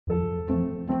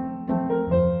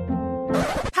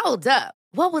Hold up.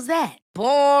 What was that?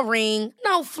 Boring.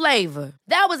 No flavor.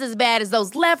 That was as bad as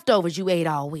those leftovers you ate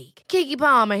all week. Keke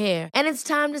Palmer here, and it's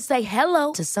time to say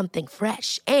hello to something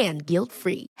fresh and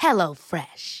guilt-free. Hello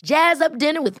Fresh. Jazz up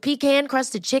dinner with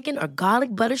pecan-crusted chicken or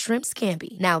garlic butter shrimp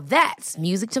scampi. Now that's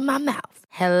music to my mouth.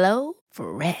 Hello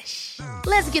Fresh.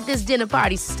 Let's get this dinner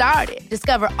party started.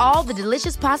 Discover all the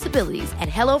delicious possibilities at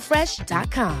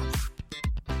hellofresh.com.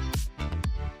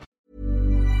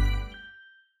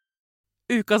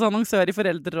 Ukas annonsør i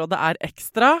Foreldrerådet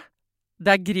Ekstra.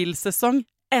 Det grillsesong.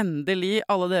 Endelig,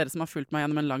 alle dere som har fulgt meg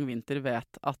gjennom en lang vinter vet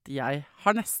at jeg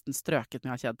har nesten strøket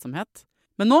med av kjedsomhet.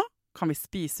 Men nå kan vi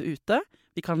spise ute,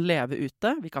 vi kan leve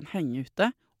ute, vi kan henge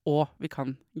ute, og vi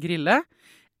kan grille.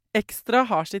 Ekstra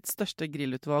har sitt største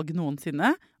grillutvalg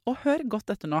noensinne, og hør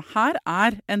godt etter nå. Her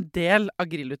en del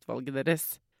av grillutvalget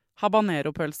deres.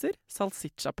 Habanero-pølser,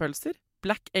 salsiccia-pølser,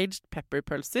 black-aged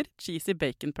pepper-pølser, cheesy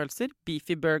bacon-pølser,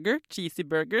 beefy burger, cheesy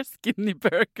burger, skinny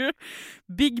burger,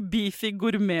 big beefy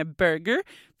gourmet-burger,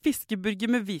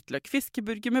 fiskeburger med hvitløk,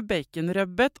 fiskeburger med bacon,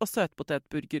 røbbet og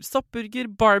søtpotetburger,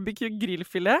 soppburger, barbecue,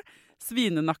 grillfilet,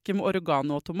 svinenakke med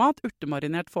oregano og tomat,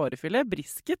 urtemarinert fårefilet,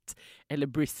 brisket, eller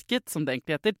brisket som det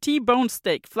egentlig heter, T-bone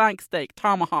steak, flank steak,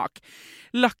 tomahawk,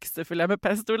 laksefilet med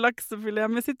pesto, laksefilet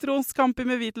med sitron, scampi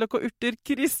med hvitløk og urter,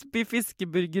 crispy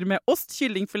fiskeburger med ost,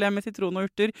 kyllingfilet med sitron og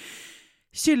urter,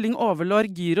 kylling overlår,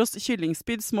 gyros,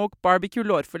 kyllingspyd, smoke, barbecue,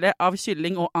 lårfilet av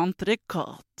kylling og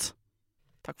entrecôte.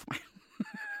 Takk for meg.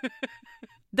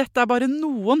 Dette bare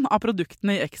noen av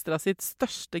produktene i Ekstra sitt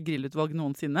største grillutvalg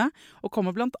noensinne, og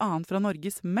kommer blant annet fra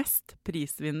Norges mest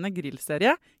prisvinnende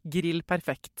grillserie, Grill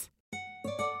Perfekt.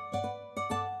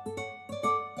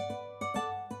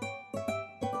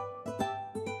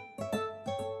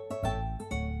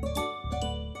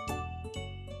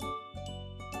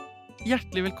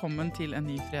 Hjertelig velkommen til en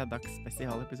ny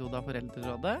fredagsspesialepisode av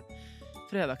Foreldrerådet.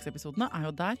 Fredagsepisodene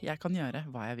jo der jeg kan gjøre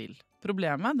hva jeg vil.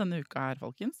 Problemet denne uka her,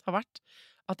 folkens, har vært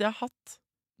at jeg har hatt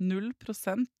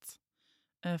 0%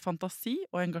 fantasi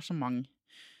og engasjement.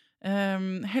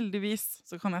 Heldigvis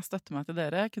så kan jeg støtte meg til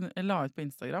dere. Jeg la ut på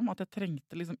Instagram at jeg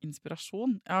trengte liksom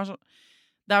inspirasjon.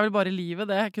 Det vel bare livet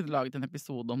det. Jeg kunne laget en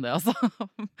episode om det, altså.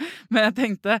 Men jeg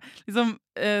tenkte, liksom,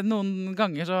 noen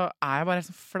ganger så jeg bare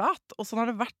så flat, og sånn har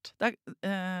det vært.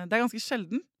 Det ganske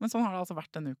sjelden, men sånn har det altså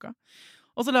vært denne uka.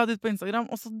 Og så la jeg det ut på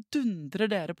Instagram, og så dundrer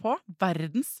dere på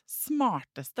verdens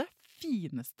smarteste,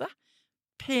 fineste,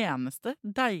 peneste,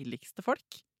 deiligste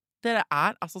folk. Dere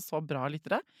altså så bra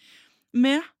lyttere.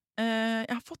 Jeg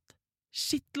har fått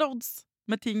shitloads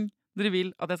med ting dere vil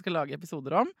at jeg skal lage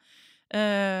episoder om.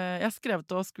 Jeg har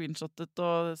skrevet og screenshottet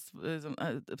og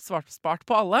spart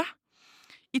på alle.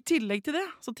 I tillegg til det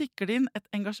så tikker det inn et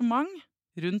engasjement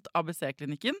rundt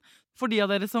ABC-klinikken. For de av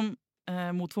dere som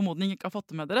mot formodning ikke har fått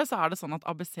det med dere, så det sånn at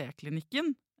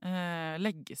ABC-klinikken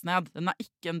legges ned. Den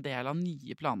ikke en del av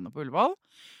nye planene på Ullevål.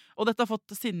 Og dette har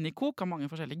fått sinne i kok av mange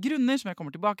forskjellige grunner, som jeg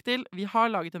kommer tilbake til. Vi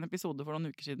har laget en episode for noen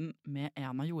uker siden med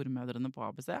en av jordmødrene på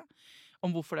ABC,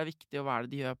 om hvorfor det viktig, og hva det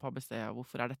de gjør på ABC, og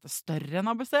hvorfor dette større enn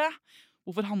ABC?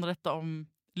 Hvorfor handler dette om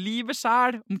livet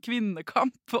selv, om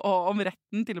kvinnekamp, og om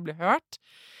retten til å bli hørt?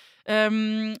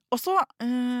 Og så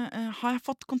har jeg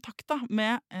fått kontakt da,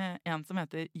 med en som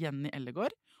heter Jenny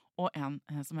Ellegård, og en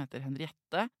som heter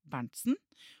Henriette Berntsen.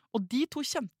 Og de to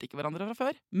kjente ikke hverandre fra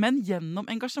før, men gjennom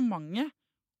engasjementet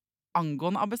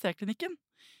angående ABC-klinikken.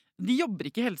 De jobber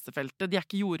ikke i helsefeltet, de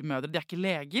ikke jordmødre, de ikke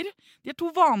leger. De to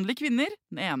vanlige kvinner.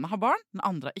 Den ene har barn, den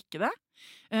andre har ikke det.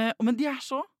 Men de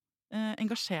så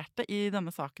engasjerte i denne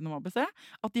saken om ABC,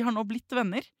 at de har nå blitt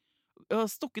venner,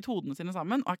 og stukket hodene sine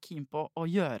sammen, og keen på å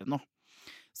gjøre noe.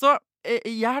 Så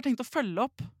jeg har tenkt å følge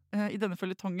opp i denne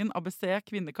føljetongen ABC,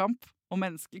 kvinnekamp og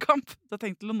menneskekamp. Så jeg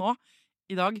tenkte til å nå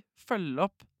i dag følge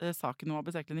opp saken om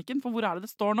ABC-klinikken, for hvor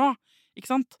det står nå?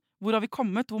 Ikke sant? Hvor har vi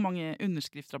kommet? Hvor mange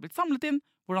underskrifter har blitt samlet inn?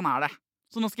 Hvordan det?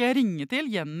 Så nå skal jeg ringe til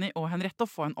Jenny og Henriette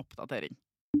og få en oppdatering.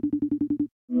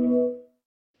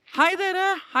 Hei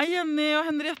dere! Hei Jenny og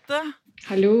Henriette!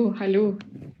 Hallo, hallo.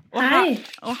 Hei!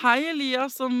 Og hei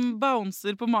Elias som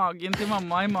bouncer på magen til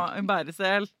mamma i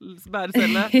bærecelle.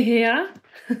 Ja.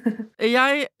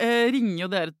 Jeg ringer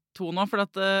jo dere to nå, for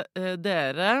at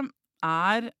dere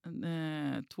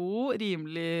to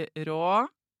rimelig rå,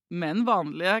 men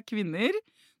vanlige kvinner.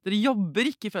 Dere jobber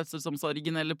ikke i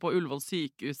fødselsomsorgen eller på Ullevål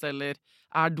sykehus eller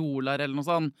dolar eller noe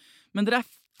sånt. Men dere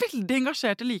veldig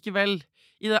engasjerte likevel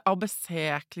i det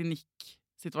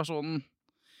ABC-klinikk-situasjonen.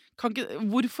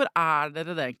 Hvorfor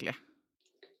dere det egentlig?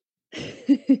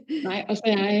 Nei, altså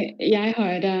jeg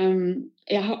har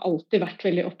alltid vært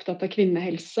veldig opptatt av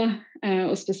kvinnehelse,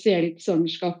 og spesielt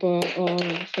svangerskap og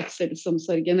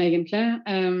fødselsomsorgen egentlig.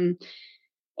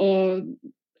 Og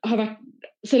har vært,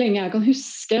 så lenge jeg kan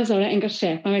huske, så har det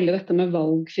engasjert meg veldig dette med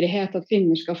valgfrihet, at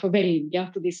kvinner skal få velge,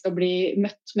 at de skal bli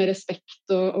møtt med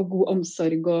respekt og god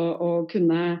omsorg og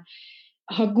kunne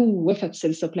ha gode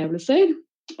fødselsopplevelser.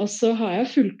 Og så har jeg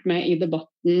fulgt med i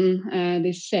debatten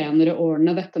de senere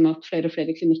årene, dette med at flere og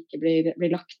flere klinikker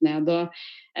blir lagt ned, og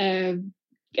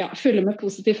følger med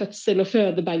positiv fødsel og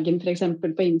fødebagen for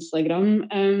eksempel på Instagram.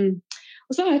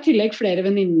 Og så har jeg i tillegg flere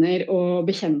venninner og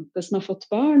bekjente som har fått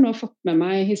barn, og fått med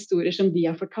meg historier som de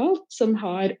har fortalt, som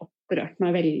har opprørt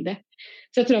meg veldig.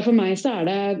 Så jeg tror for meg så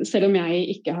det, selv om jeg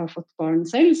ikke har fått barn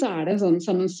selv, så det en sånn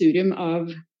sammensurium av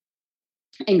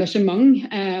engasjement,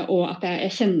 og at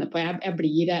jeg kjenner på,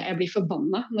 jeg blir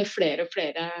forbanna når flere og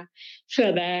flere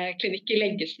fødeklinikker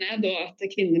legges ned, og at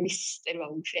kvinner mister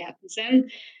valgfriheten sin.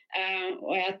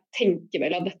 Og jeg tenker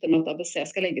vel at dette med at ABC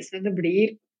skal legges ned, det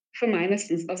blir for meg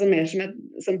nesten mer som et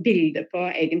sånn bilde på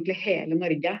egentlig hele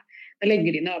Norge. Da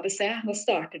legger de ned ABC, da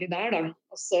starter de der da,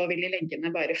 og så vil de legge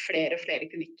ned bare flere og flere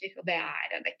klinikker, og det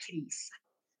er krise.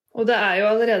 Og det jo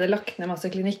allerede lagt ned masse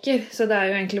klinikker, så det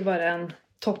jo egentlig bare en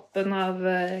toppen av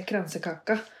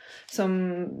kransekaka som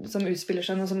utspiller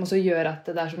seg, og som også gjør at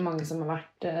det så mange som har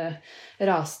vært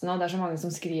rasende, og det så mange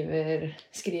som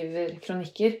skriver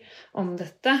kronikker om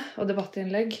dette, og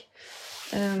debattinnlegg.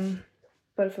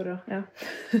 Bare for å,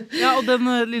 Ja, og den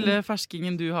lille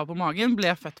ferskingen du har på magen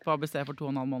ble født på ABC for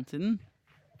 2,5 måneder siden.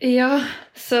 Ja,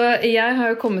 så jeg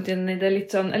har jo kommet inn i det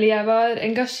litt sånn, eller jeg var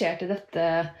engasjert i dette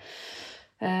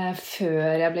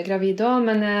før jeg ble gravid også,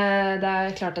 men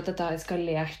det klart at dette har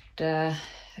eskalert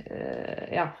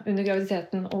under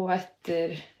graviditeten og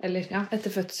etter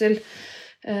fødsel.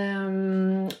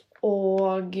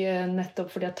 Og nettopp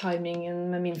fordi at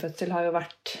timingen med min fødsel har jo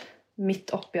vært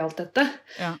midt oppi alt dette.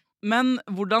 Ja. Men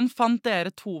hvordan fant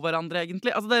dere to hverandre egentlig?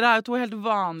 Altså dere jo to helt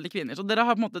vanlige kvinner, så dere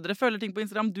har på en måte, dere følger ting på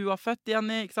Instagram, du har født,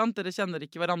 Jenny, ikke sant? Dere kjenner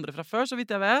ikke hverandre fra før, så vidt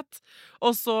jeg vet.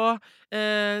 Og så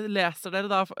leser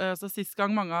dere da, så sist gang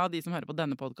mange av de som hører på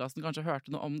denne podcasten kanskje hørte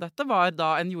noe om dette, var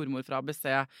da en jordmor fra ABC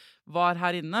var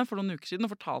her inne for noen uker siden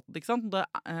og fortalte det, ikke sant?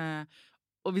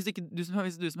 Og hvis du som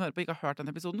hører på ikke har hørt den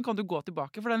episoden, kan du gå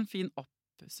tilbake, for det en fin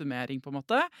oppsummering på en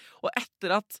måte. Og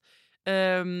etter at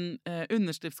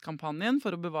underskriftskampanjen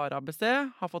for å bevare ABC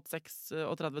har fått 36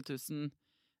 000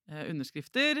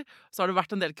 underskrifter, så har det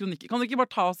vært en del kronikker. Kan du ikke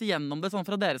bare ta oss igjennom det sånn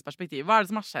fra deres perspektiv? Hva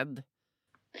det som har skjedd?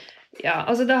 Ja,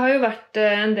 altså det har jo vært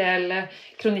en del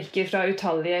kronikker fra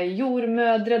utallige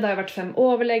jordmødre, det har jo vært 5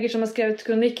 overleger som har skrevet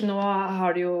kronikk, nå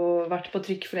har det jo vært på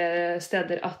trykk flere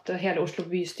steder at hele Oslo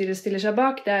bystyre stiller seg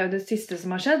bak. Det jo det siste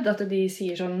som har skjedd, at de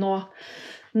sier sånn nå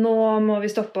må vi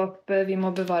stoppe opp, vi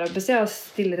må bevare ABC og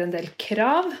stiller en del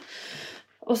krav.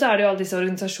 Og så det jo alle disse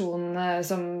organisasjonene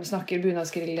som snakker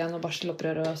bunadsgeriljaen og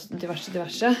barselopprør og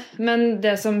diverse. Men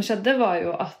det som skjedde var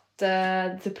jo at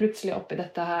det plutselig oppi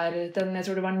dette her, jeg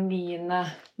tror det var 9.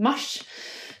 mars,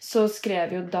 så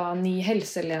skrev jo da 9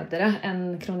 helseledere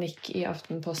en kronikk i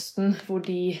Aftenposten hvor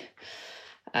de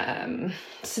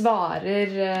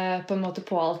svarer på en måte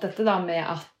på alt dette da, med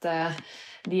at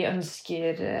de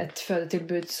ønsker et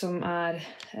fødetilbud som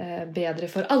bedre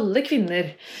for alle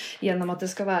kvinner, gjennom at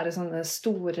det skal være sånne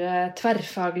store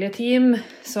tverrfaglige team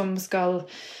som skal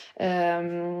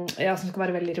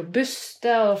være veldig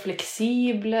robuste og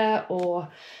fleksible, og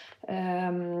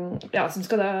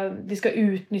de skal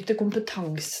utnytte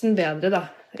kompetansen bedre da,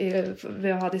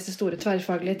 ved å ha disse store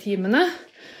tverrfaglige teamene.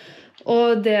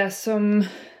 Og det som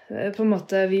på en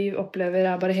måte vi opplever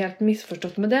bare helt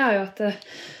misforstått med det, jo at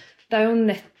det jo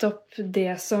nettopp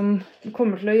det som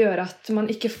kommer til å gjøre at man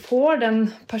ikke får den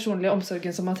personlige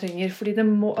omsorgen som man trenger, fordi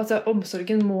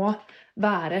omsorgen må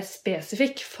være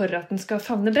spesifikk for at den skal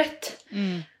favne bredt.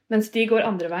 Mens de går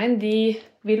andre veien, de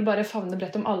vil bare favne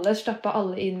bredt om alle, slappe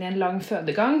alle inn i en lang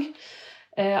fødegang,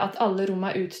 at alle rom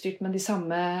utstyrt med de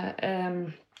samme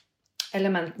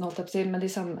elementene, holdt jeg på å si, med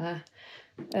de samme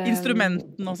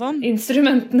instrumentene og sånn?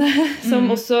 Instrumentene, som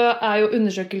også jo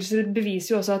undersøkelser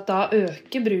beviser jo også at da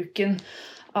øker bruken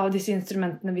av disse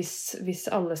instrumentene hvis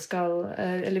alle skal,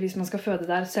 eller hvis man skal føde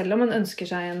der, selv om man ønsker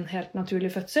seg en helt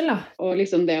naturlig fødsel da. Og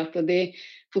liksom det at de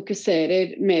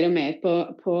fokuserer mer og mer på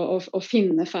å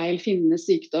finne feil, finne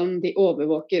sykdom, de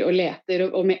overvåker og leter,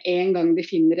 og med en gang de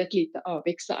finner et lite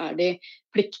avvik, så de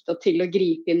pliktet til å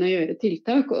gripe inn og gjøre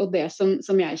tiltak. Og det som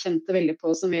jeg kjente veldig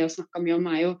på, som vi har snakket mye om,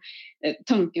 jo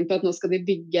tanken på at nå skal de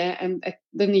bygge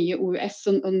det nye OUS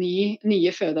og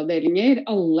nye fødeavdelinger.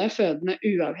 Alle fødende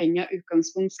uavhengig av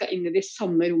utgangspunkt skal inn i de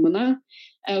samme rommene,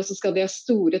 og så skal de ha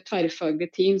store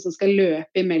tverrfaglige team som skal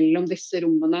løpe imellom disse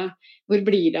rommene. Hvor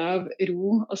blir det av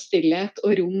ro og stillhet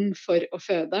og rom for å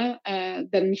føde?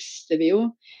 Den mister vi jo.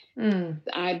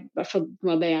 Det i hvert fall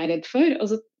noe av det jeg redd for.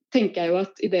 Og så tenker jeg jo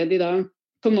at i det de da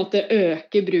på en måte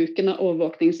øker bruken av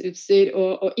overvåkningsutstyr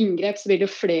og inngrep, så vil jo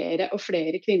flere og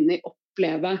flere kvinner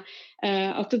oppleve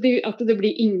at det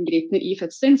blir inngripener i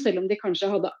fødselen, selv om de kanskje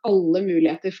hadde alle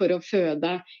muligheter for å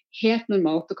føde helt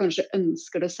normalt og kanskje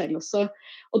ønsker det selv også.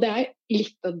 Og det er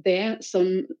litt av det som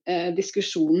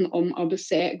diskusjonen om ABC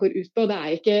går ut på. Det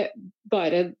er ikke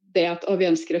bare det at vi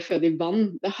ønsker å føde i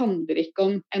vann. Det handler ikke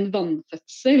om en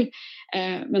vannfødsel,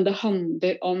 men det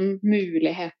handler om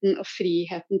muligheten og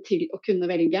friheten til å kunne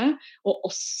velge, og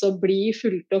også bli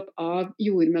fulgt opp av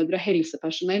jordmødre og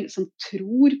helsepersonell som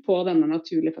tror på denne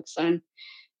naturlige fødselen.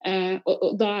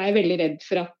 Og da er jeg veldig redd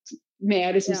for at med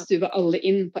å liksom stuve alle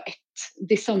inn på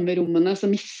de samme rommene, så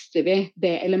mister vi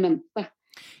det elementet.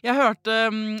 Jeg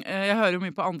hører jo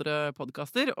mye på andre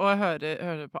podcaster, og jeg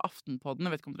hører på Aftenpodden,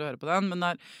 jeg vet ikke om dere hører på den, men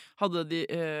der hadde de,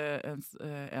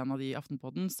 en av de i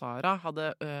Aftenpodden, Sara,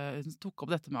 hun tok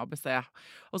opp dette med ABC,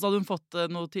 og så hadde hun fått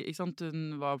noe til, ikke sant,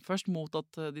 hun var først mot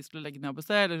at de skulle legge ned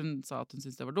ABC, eller hun sa at hun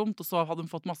syntes det var dumt, og så hadde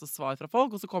hun fått masse svar fra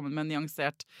folk, og så kom hun med en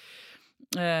nyansert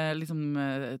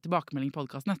tilbakemelding i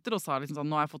podcasten etter og sa liksom sånn,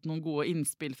 nå har jeg fått noen gode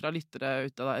innspill fra lyttere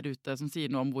der ute som sier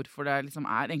noe om hvorfor det liksom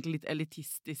egentlig litt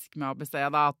elitistisk med ABC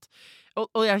da,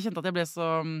 og jeg kjente at jeg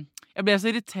ble så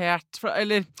irritert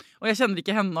og jeg kjenner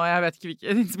ikke henne og jeg vet ikke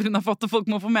hvilke innspill hun har fått og folk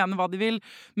må få mene hva de vil,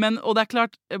 og det er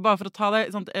klart, bare for å ta det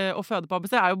sant, å føde på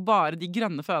ABC er jo bare de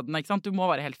grønne fødene, ikke sant? Du må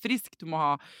være helt frisk, du må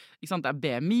ha, ikke sant, det er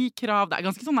BMI-krav, det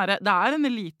er ganske sånn det er en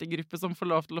elitegruppe som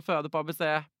får lov til å føde på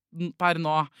ABC per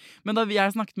nå. Men da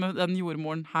jeg snakket med den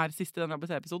jordmoren her sist i denne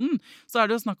ABC-episoden, så er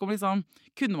det jo snakk om liksom,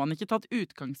 kunne man ikke tatt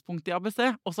utgangspunkt i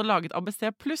ABC, og så laget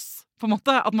ABC pluss, på en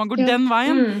måte, at man går den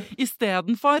veien, i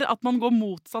stedet for at man går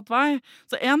motsatt vei.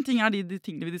 Så en ting er de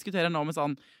tingene vi diskuterer nå med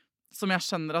sånn, som jeg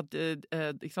skjønner at,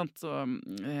 ikke sant,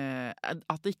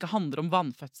 at det ikke handler om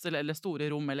vannfødsel eller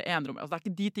store rom eller enrom. Altså, det er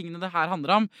ikke de tingene det her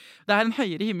handler om. Det er en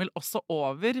høyere himmel også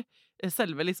over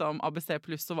selve liksom, ABC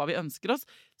pluss og hva vi ønsker oss,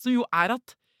 som jo er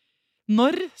at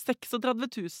når 36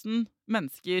 000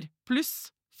 mennesker pluss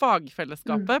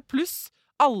fagfellesskapet pluss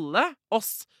alle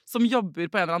oss som jobber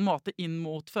på en eller annen måte inn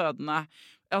mot fødende,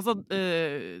 altså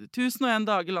 1001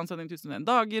 dager, landsending 1001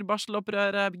 dager,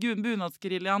 barselopprøret,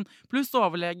 bunadsgeriljaen, pluss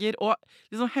overleger og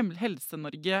liksom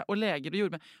Helse-Norge og leger og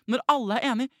jordmødre, når alle er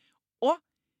enige, og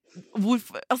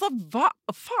altså, hva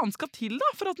faen skal til da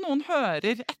for at noen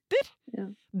hører etter? Ja.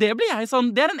 Det blir jeg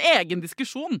sånn, det er en egen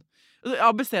diskusjon.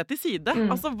 ABC til side.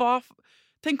 Altså,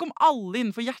 tenk om alle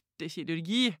innenfor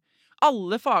hjertekirurgi,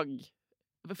 alle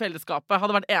fagfellesskapet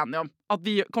hadde vært enige om at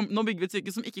nå bygger vi et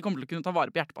sykehus som ikke kommer til å kunne ta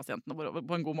vare på hjertepasientene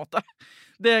på en god måte.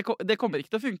 Det kommer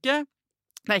ikke til å funke.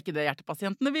 Det er ikke det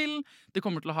hjertepasientene vil. Det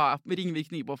kommer til å ha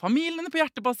ringvirkninger på familiene på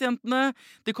hjertepasientene.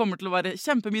 Det kommer til å være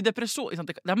kjempemye depresjon.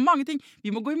 Det er mange ting.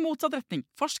 Vi må gå i motsatt retning.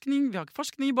 Forskning, vi har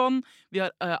forskning i bånd. Vi har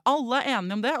alle er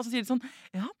enige om det. Og så sier de sånn,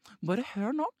 ja, bare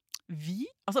hør nå.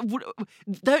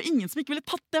 Det er jo ingen som ikke ville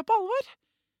tatt det på alvor.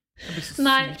 Jeg blir så sur.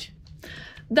 Nei,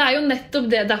 det er jo nettopp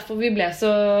det derfor vi ble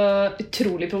så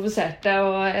utrolig provoserte,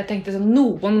 og jeg tenkte sånn,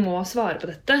 noen må svare på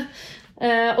dette.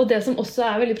 Og det som også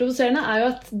er veldig provoserende er jo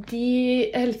at de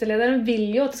helselederne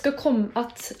vil jo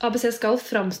at ABC skal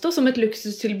framstå som et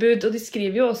luksustilbud, og de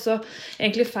skriver jo også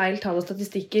egentlig feil tall og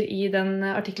statistikker i den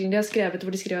artikkelen de har skrevet,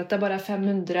 hvor de skriver at det bare er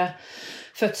 500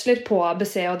 fødsler på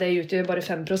ABC, og det utgjør bare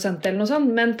 5% eller noe sånt,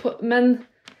 men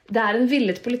det er en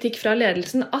villet politikk fra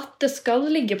ledelsen at det skal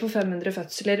ligge på 500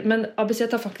 fødsler, men ABC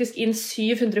tar faktisk inn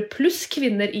 700 pluss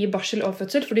kvinner i barsel og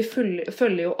fødsel, for de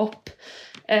følger jo opp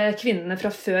kvinnene fra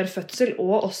før fødsel,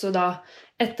 og også da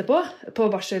etterpå, på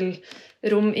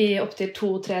barselrom i opp til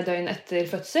 2-3 døgn etter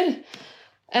fødsel.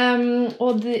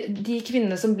 Og de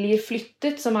kvinnene som blir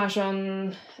flyttet, som er sånn,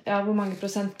 ja, hvor mange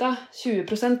prosent da?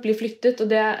 20% blir flyttet,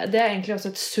 og det er egentlig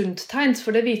også et sunt tegn,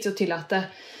 for det viser jo til at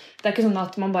det er ikke sånn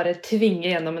at man bare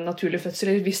tvinger gjennom en naturlig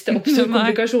fødsel hvis det oppstår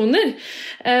komplikasjoner.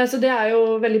 Så det er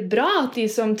jo veldig bra at de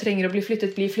som trenger å bli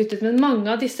flyttet, men mange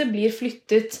av disse blir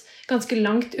flyttet ganske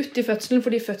langt ut i fødselen,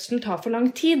 fordi fødselen tar for lang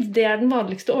tid. Det er den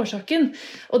vanligste årsaken.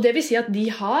 Og det vil si at de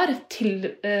har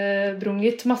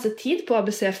tilbrunget masse tid på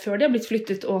ABC før de har blitt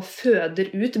flyttet og føder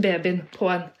ut babyen på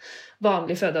en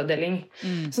vanlig fødeavdeling.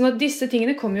 Sånn at disse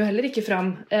tingene kommer jo heller ikke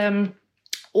fram.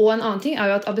 Og en annen ting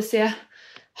er jo at ABC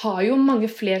har jo mange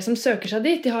flere som søker seg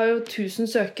dit. De har jo 1000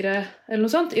 søkere eller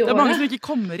noe sånt i året. Det er mange som ikke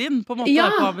kommer inn på en måte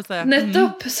på ABC. Ja,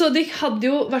 nettopp. Så det hadde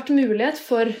jo vært mulighet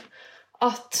for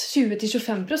at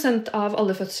 20-25% av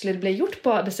alle fødsler ble gjort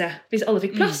på ABC, hvis alle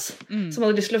fikk plass, som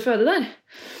hadde lyst til å føde der.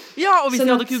 Ja, og hvis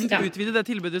de hadde kunnet utvide det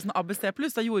tilbudet sånn ABC+,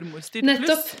 det er jordmorstyrt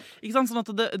pluss, ikke sant? Sånn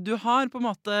at du har på en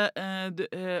måte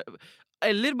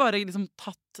eller bare liksom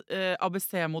tatt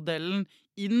ABC-modellen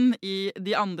inn i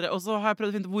de andre, og så har jeg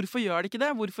prøvd å finne ut hvorfor gjør de ikke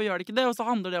det, og så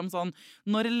handler det om sånn,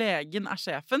 når legen er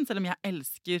sjefen, selv om jeg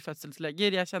elsker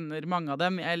fødselsleger, jeg kjenner mange av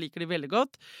dem, jeg liker de veldig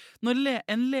godt, når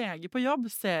en lege på jobb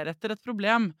ser etter et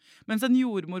problem, mens en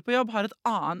jordmor på jobb har et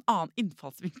annen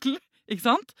innfallsvinkel, ikke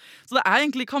sant? Så det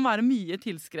egentlig kan være mye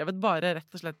tilskrevet bare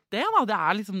rett og slett det, da. Det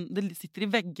liksom, det sitter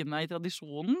i veggene i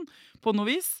tradisjonen på noe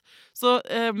vis. Så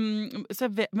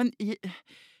jeg vet,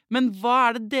 men hva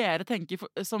er det dere tenker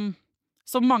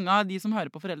som mange av de som hører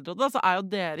på Foreldrerådet, så jo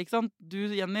dere, ikke sant? Du,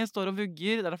 Jenny, står og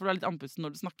vugger, det derfor du litt andpusten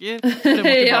når du snakker, frem og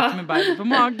tilbake med beina på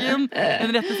magen,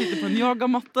 Henriette sitter på en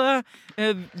yogamatte,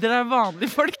 dere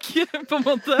vanlige folk, på en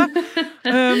måte.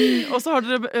 Og så har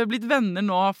dere blitt venner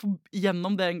nå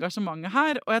gjennom det engasjementet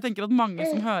her, og jeg tenker at mange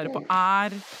som hører på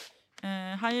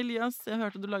hei Elias, jeg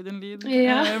hørte du lagde en lyd.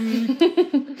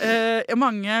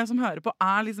 Mange som hører på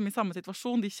liksom i samme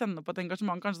situasjon, de kjenner på et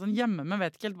engasjement kanskje sånn hjemme, men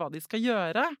vet ikke helt hva de skal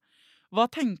gjøre. Hva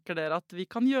tenker dere at vi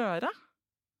kan gjøre?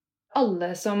 Alle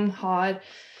som har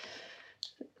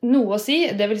noe å si,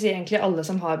 det vil si egentlig alle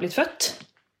som har blitt født,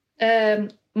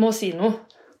 må si noe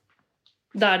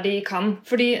der de kan.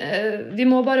 Fordi vi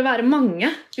må bare være mange.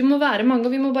 Vi må være mange,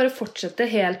 og vi må bare fortsette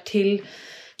helt til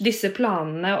disse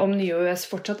planene om nye OUS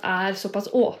fortsatt såpass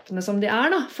åpne som de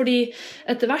da. Fordi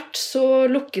etter hvert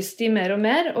så lukkes de mer og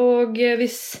mer, og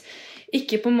hvis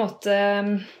ikke på en måte...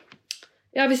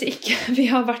 Ja, hvis ikke vi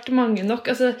har vært mange nok,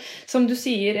 altså, som du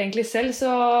sier egentlig selv,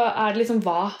 så det liksom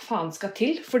hva faen skal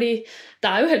til, fordi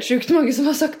det jo helt sjukt mange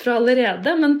som har sagt fra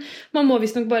allerede, men man må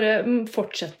visst nok bare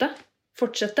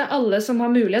fortsette alle som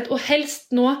har mulighet, og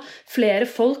helst nå flere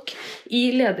folk i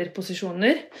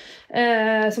lederposisjoner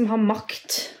som har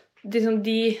makt. De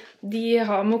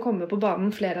må komme på banen,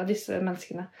 flere av disse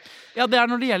menneskene. Ja, det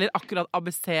når det gjelder akkurat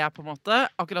ABC på en måte,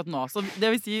 akkurat nå. Så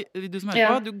det vil si, du som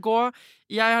hører på,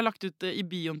 jeg har lagt ut i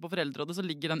bioen på Foreldrerådet, så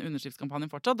ligger den underskriftskampanjen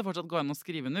fortsatt. Det fortsatt går an å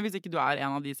skrive under, hvis ikke du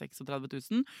en av de 36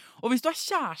 000. Og hvis du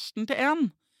kjæresten til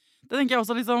en, det tenker jeg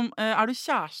også liksom, du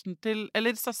kjæresten til,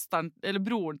 eller søsteren, eller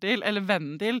broren til, eller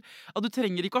vennen til, at du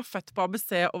trenger ikke å ha født på ABC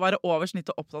og være over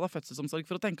snitt og opptatt av fødselsomsorg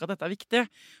for å tenke at dette viktig.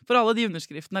 For alle de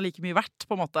underskriftene like mye verdt,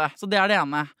 på en måte. Så det det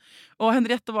ene. Og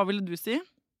Henriette, hva ville du si?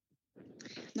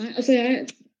 Nei, altså jeg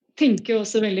tenker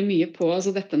også veldig mye på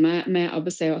altså dette med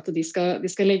ABC, og at de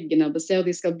skal legge ned ABC, og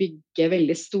de skal bygge en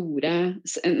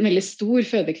veldig stor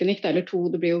fødeklinikk, eller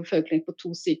det blir jo fødeklinikk på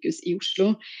 2 sykehus i Oslo,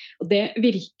 og det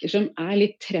virker som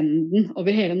litt trenden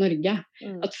over hele Norge,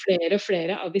 at flere og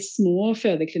flere av de små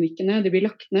fødeklinikkene, de blir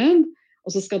lagt ned,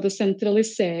 og så skal det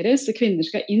sentraliseres, og kvinner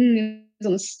skal inn i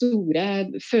sånne store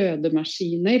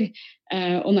fødemaskiner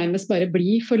og nærmest bare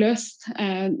bli forløst.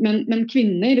 Men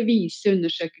kvinner viser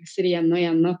undersøkelser igjen og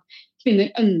igjen at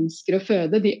kvinner ønsker å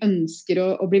føde, de ønsker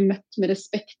å bli møtt med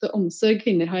respekt og omsorg.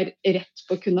 Kvinner har rett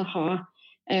på å kunne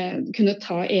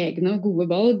ta egne og gode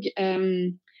valg.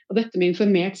 Og dette med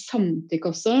informert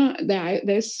samtykke også, det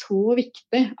er så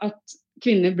viktig at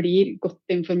kvinner blir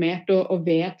godt informert og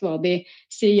vet hva de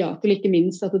sier ja til, ikke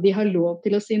minst at de har lov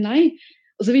til å si nei.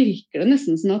 Og så virker det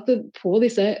nesten sånn at på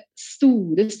disse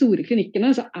store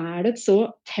klinikkene så det et så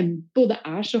tempo, det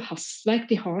så hastverk,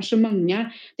 de har så mange,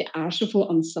 de så få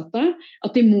ansatte,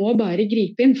 at de må bare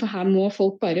gripe inn, for her må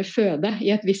folk bare føde i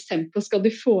et visst tempo, skal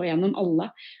de få gjennom alle.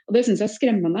 Og det synes jeg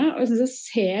skremmende, og jeg synes jeg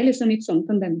ser liksom litt sånn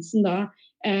tendensen da,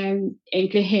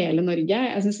 egentlig hele Norge.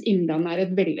 Jeg synes Innlandet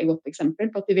et veldig godt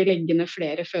eksempel på at de vil legge ned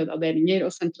flere fødeavdelinger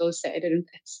og sentralisere rundt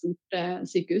et stort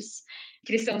sykehus.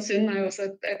 Kristiansund jo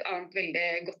også et annet veldig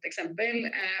godt eksempel.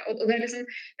 Og det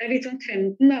litt sånn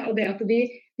trenden da, og det at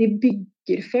de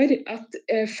bygger for at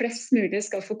flest mulig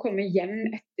skal få komme hjem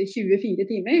etter 24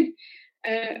 timer.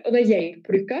 Og det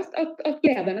hjelper jo ikke at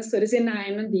lederne står og sier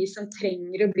nei, men de som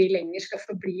trenger å bli lenger skal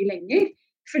få bli lenger.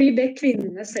 Fordi det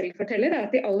kvinnene selv forteller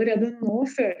at de allerede nå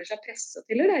føler seg presset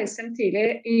til å reise hjem tidlig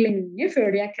lenge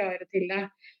før de klare til det.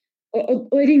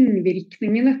 Og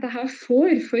ringvirkningen dette her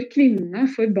får for kvinnene,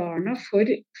 for barna, for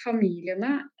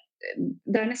familiene,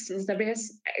 det nesten så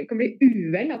jeg kan bli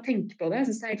uvel av å tenke på det. Jeg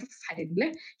synes det helt forferdelig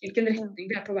hvilken retning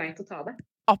de på vei til å ta det.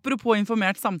 Apropos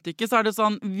informert samtykke, så det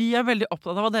sånn, vi veldig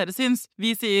opptatt av hva dere syns.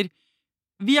 Vi sier,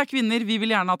 vi kvinner, vi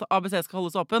vil gjerne at ABC skal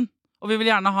holdes åpen, og vi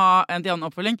vil gjerne ha en til annen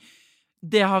oppfølging.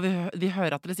 Det har vi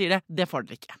hører at dere sier det får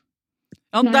dere ikke.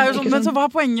 Ja, det jo sånn, men så hva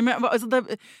poenget med altså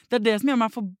det det som gjør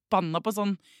meg forbanna på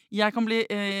sånn, jeg kan bli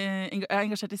jeg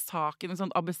engasjert i saken,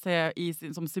 sånn ABC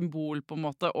som symbol på en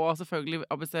måte, og selvfølgelig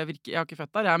ABC virker, jeg har ikke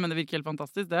født der, men det virker helt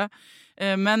fantastisk det,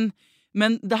 men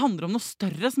det handler om noe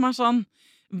større som sånn,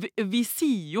 vi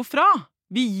sier jo fra,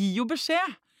 vi gir jo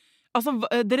beskjed. Altså,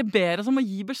 dere ber oss om å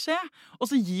gi beskjed, og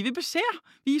så gir vi beskjed.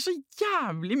 Vi gir så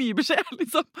jævlig mye beskjed,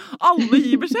 liksom. Alle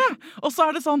gir beskjed. Og så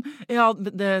det sånn, ja,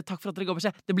 takk for at dere går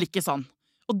beskjed. Det blir ikke sånn.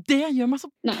 Og det gjør meg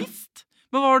så pissed.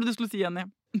 Men hva var det du skulle si, Jenny?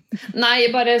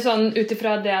 Nei, bare sånn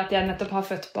utifra det at jeg nettopp har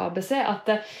født på ABC, at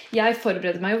jeg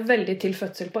forbereder meg jo veldig til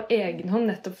fødsel på egen hånd,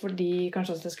 nettopp fordi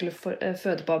kanskje at jeg skulle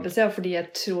føde på ABC, og fordi jeg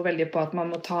tror veldig på at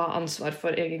man må ta ansvar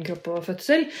for egen kropp og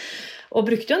fødsel. Og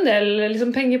brukte jo en del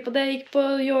liksom, penger på det, gikk på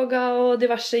yoga og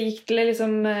diverse, gikk til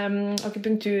liksom,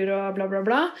 akupunktur og bla bla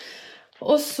bla.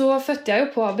 Og så fødte jeg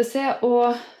jo på ABC,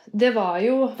 og det var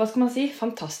jo, hva skal man si,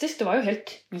 fantastisk. Det var jo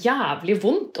helt jævlig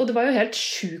vondt, og det var jo helt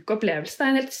syk opplevelse. Det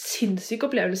en helt sinnssyk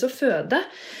opplevelse å føde.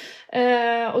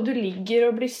 Og du ligger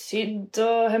og blir sydd,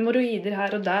 og hemorroider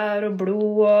her og der, og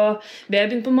blod, og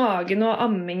babyen på magen, og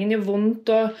ammingen gjør vondt.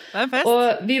 Og,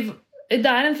 det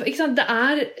en fest. Og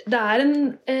det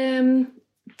en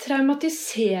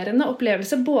traumatiserende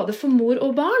opplevelse både for mor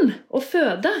og barn å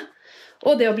føde,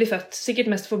 og det å bli født,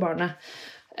 sikkert mest for barnet.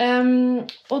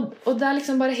 Og det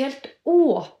liksom bare helt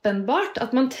åpenbart at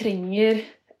man trenger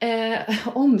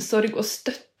omsorg og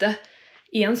støtte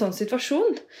i en sånn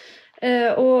situasjon.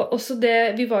 Og også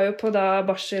det, vi var jo på da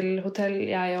barselhotell,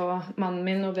 jeg og mannen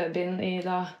min og babyen i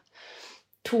da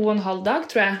 2,5 dag,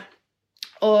 tror jeg.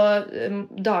 Og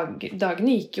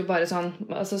dagene gikk jo bare sånn,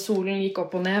 altså solen gikk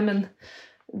opp og ned, men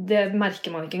det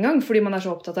merker man ikke engang, fordi man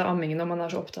så opptatt av ammingen, og man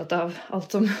så opptatt av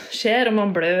alt som skjer, og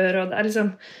man blør, og det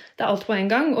liksom, det alt på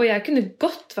en gang. Og jeg kunne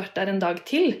godt vært der en dag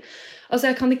til. Altså,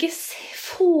 jeg kan ikke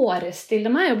forestille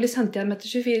meg å bli sendt hjem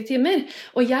etter 24 timer.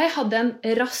 Og jeg hadde en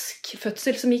rask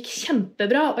fødsel som gikk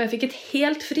kjempebra, og jeg fikk et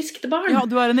helt friskt barn. Ja,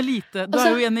 du en elite. Du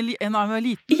jo en av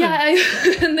eliten. Jeg jo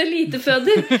en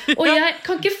eliteføder, og jeg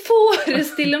kan ikke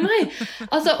forestille meg.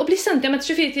 Altså, å bli sendt hjem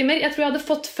etter 24 timer, jeg tror jeg hadde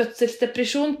fått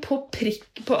fødselsdepresjon på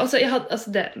prikk på,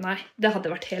 det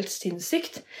hadde vært helt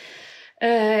sinnssykt.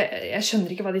 Jeg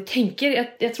skjønner ikke hva de tenker.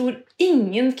 Jeg tror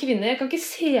ingen kvinner, jeg kan ikke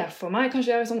se for meg,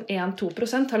 kanskje jeg sånn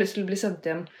 1-2% har lyst til å bli sendt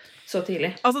hjem så tidlig.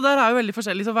 Altså, der jo veldig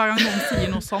forskjellig, så hver gang noen sier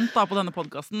noe sånt da, på denne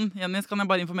podcasten, Jenny, så kan jeg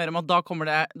bare informere om at da kommer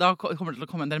det til å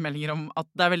komme en del meldinger om at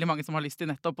det veldig mange som har lyst til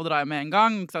nettopp å dra hjem med en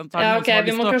gang. Ja, ok,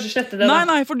 vi må kanskje slette det da.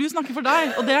 Nei, for du snakker for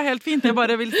deg, og det helt fint. Jeg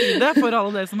bare vil si det for alle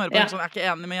dere som hører på. Jeg ikke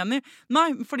enig med Jenny. Nei,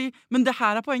 men det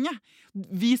her poenget.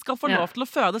 Vi skal få lov til å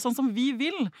føde sånn som vi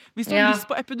vil. Hvis du har lyst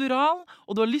på epidural,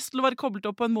 og du har lyst til å være koblet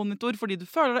opp på en monitor fordi du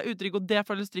føler deg utrygg, og det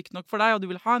føles trygt nok for deg, og du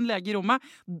vil ha en lege i rommet,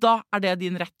 da det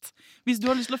din rett. Hvis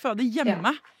du har lyst til å føde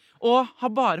hjemme, og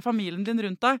ha bare familien din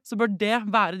rundt deg, så bør det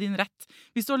være din rett.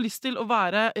 Hvis du har lyst til å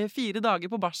være 4 dager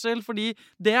på barsel, fordi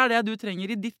det det du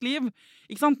trenger i ditt liv,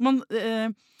 ikke sant?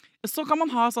 Så kan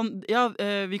man ha sånn,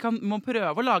 må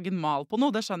prøve å lage en mal på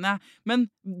noe, det skjønner jeg,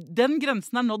 men den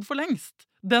grensen nådd for lengst.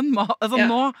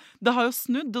 Nå, det har jo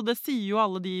snudd, og det sier jo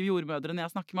alle de jordmødrene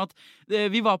jeg snakker med, at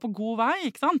vi var på god vei,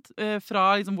 ikke sant?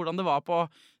 Fra liksom hvordan det var på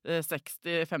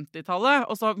 60-50-tallet,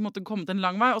 og så måtte vi kommet en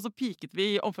lang vei, og så piket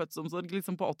vi i fødselsomsorg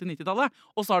liksom på 80-90-tallet,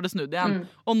 og så har det snudd igjen.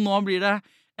 Og nå blir det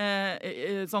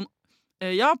sånn,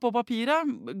 ja, på papiret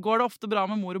går det ofte bra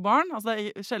med mor og barn, altså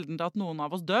det sjelden at noen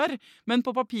av oss dør, men på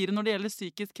papiret når det gjelder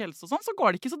psykisk helse og sånn, så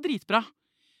går det ikke så dritbra.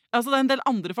 Altså det en del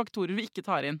andre faktorer vi ikke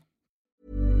tar inn.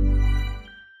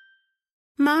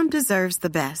 Mom deserves the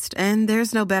best, and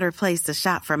there's no better place to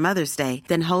shop for Mother's Day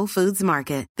than Whole Foods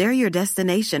Market. They're your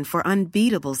destination for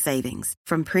unbeatable savings,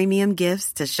 from premium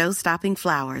gifts to show-stopping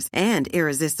flowers and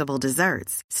irresistible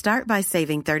desserts. Start by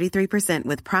saving 33%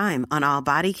 with Prime on all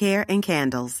body care and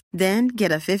candles. Then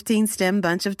get a 15-stem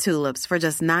bunch of tulips for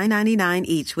just $9.99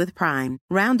 each with Prime.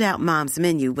 Round out Mom's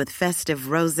menu with festive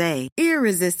rosé,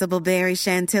 irresistible berry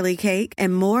chantilly cake,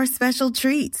 and more special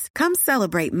treats. Come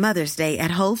celebrate Mother's Day at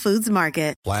Whole Foods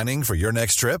Market. Planning for your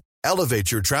next trip?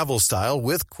 Elevate your travel style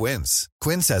with Quince.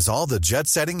 Quince has all the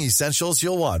jet-setting essentials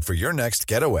you'll want for your next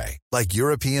getaway, like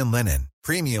European linen,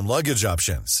 premium luggage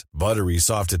options, buttery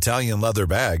soft Italian leather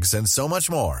bags, and so much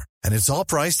more. And it's all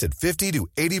priced at 50 to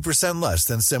 80% less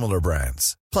than similar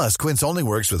brands. Plus, Quince only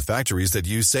works with factories that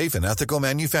use safe and ethical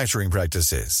manufacturing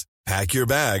practices. Pack your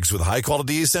bags with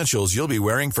high-quality essentials you'll be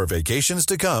wearing for vacations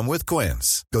to come with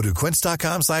Quince. Go to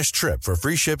quince.com/trip for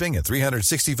free shipping and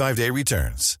 365-day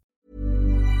returns.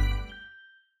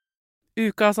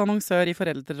 Ukas annonsør i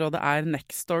Foreldrerådet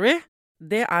Nextory.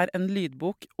 Det en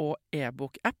lydbok- og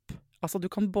e-bok-app. Altså du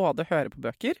kan både høre på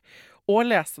bøker og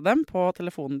lese dem på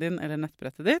telefonen din eller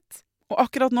nettbrettet ditt. Og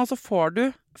akkurat nå så får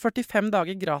du 45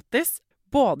 dager gratis,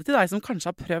 både til deg som kanskje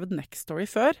har prøvd Nextory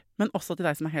før, men også til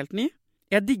deg som helt ny.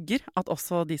 Jeg digger at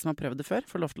også de som har prøvd det før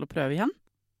får lov til å prøve igjen.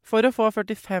 For å få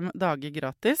 45 dager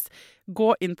gratis,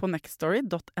 gå inn på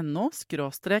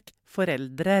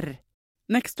nextory.no/foreldrer.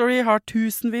 Nextory har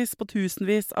tusenvis på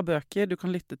tusenvis av bøker du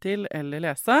kan lytte til eller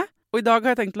lese. Og i dag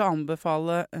har jeg tenkt å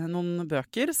anbefale noen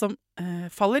bøker som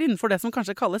faller innenfor det som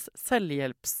kanskje kalles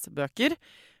selvhjelpsbøker.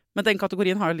 Men den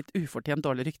kategorien har jo litt ufortjent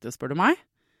dårlig rykte, spør du meg.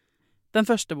 Den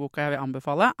første boka jeg vil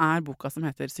anbefale boka som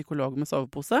heter Psykolog med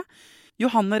sovepose.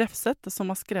 Johanne Refseth,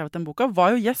 som har skrevet den boka,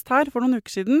 var jo gjest her for noen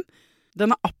uker siden.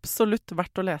 Den absolutt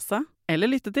verdt å lese eller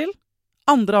lytte til.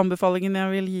 Andre anbefalingen jeg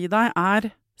vil gi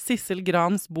deg Sissel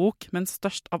Grans bok «Men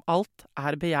størst av alt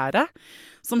begjæret»,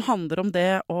 som handler om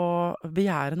det å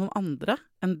begjære noen andre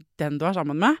enn den du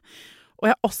sammen med. Og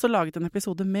jeg har også laget en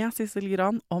episode med Sissel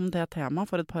Gran om det temaet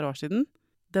for et par år siden.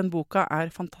 Den boka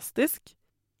fantastisk.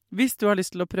 Hvis du har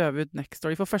lyst til å prøve ut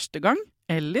Nextory for første gang,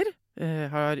 eller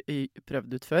har prøvd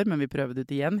ut før, men vil prøve det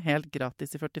ut igjen, helt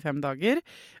gratis i 45 dager,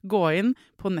 gå inn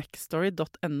på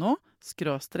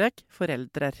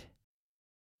nextory.no/foreldrer.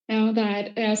 Ja,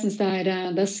 jeg synes det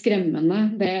er skremmende.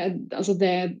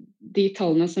 De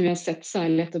tallene som vi har sett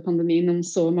særlig etter pandemien om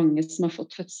så mange som har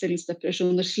fått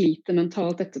fødselsdepresjon og sliter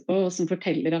mentalt etterpå, og som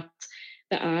forteller at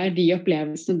det de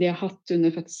opplevelsene de har hatt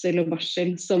under fødsel og barsel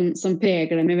som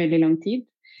preger dem i veldig lang tid.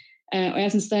 Og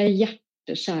jeg synes det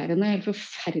hjerteskjærende, helt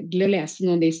forferdelig å lese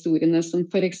noen av de historiene som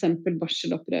for eksempel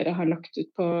barselopprøret har lagt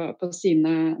ut på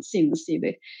sine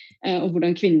sider, og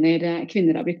hvordan kvinner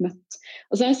har blitt møtt.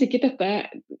 Og så sikkert dette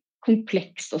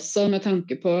komplekst også med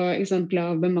tanke på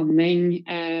lav bemanning,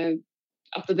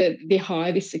 at de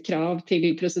har visse krav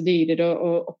til prosedyrer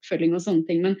og oppfølging og sånne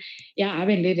ting, men jeg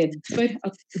veldig redd for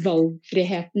at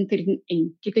valgfriheten til den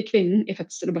enkelte kvinnen i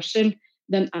fødsel og barsel,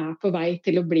 den på vei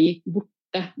til å bli borte.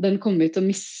 Den kommer vi til å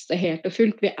miste helt og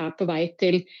fullt. Vi på vei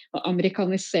til å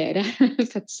amerikanisere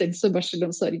fødsels- og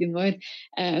barselomsorgen vår,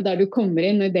 der du kommer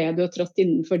inn, og i det du har trådt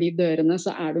innenfor de dørene,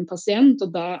 så du en pasient,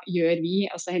 og da gjør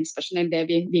vi, altså helsepersonell, det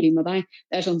vi vil med deg.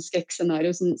 Det sånn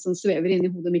skrekkscenario som svever inn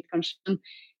i hodet mitt kanskje. Men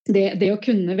det å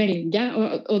kunne velge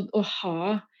og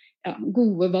ha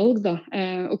gode valg, da,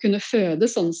 og kunne føde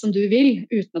sånn som du vil,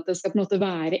 uten at det skal på en måte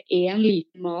være en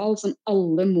liten mal som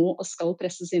alle må og skal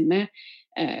presses inn i,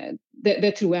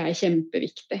 det tror jeg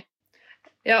kjempeviktig.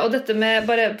 Ja, og dette med,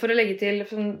 bare for å legge til,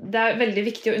 det veldig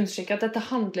viktig å understreke at dette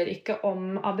handler ikke om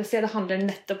ABC, det handler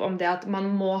nettopp om det at man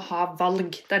må ha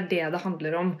valg, det det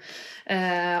handler om.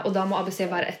 Og da må ABC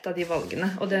være et av de valgene.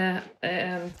 Og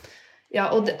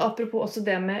apropos også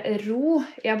det med ro,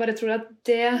 jeg bare tror at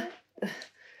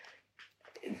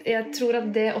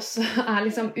det også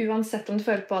liksom, uansett om du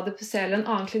føler på ADPC eller en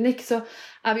annen klinikk, så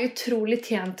vi utrolig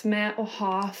tjent med å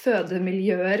ha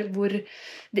fødemiljøer hvor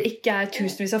det ikke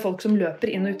tusenvis av folk som løper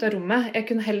inn og ut av rommet. Jeg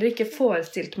kunne heller ikke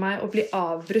forestilt meg å bli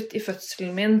avbrutt i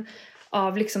fødselen min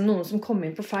av liksom, noen som kom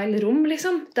inn på feil rom.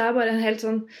 Liksom. Det bare en helt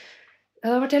sånn... Det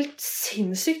hadde vært helt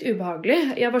sinnssykt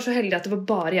ubehagelig. Jeg var så heldig at det var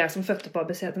bare jeg som fødte på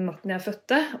ABC den natten jeg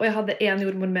fødte. Og jeg hadde en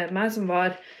jordmor med meg som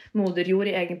var moderjord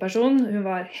i egen person. Hun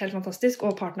var helt fantastisk,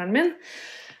 og partneren min.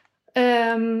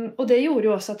 Og det gjorde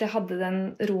jo også at jeg hadde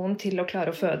den roen til å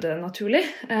klare å føde naturlig.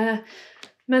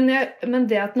 Men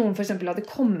det at noen for eksempel hadde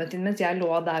kommet inn mens jeg lå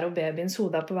der og babyen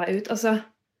soda på vei ut, altså,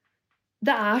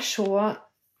 det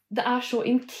så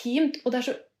intimt, og det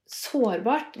så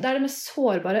sårbart. Det det mest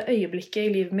sårbare øyeblikket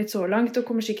i livet mitt så langt, og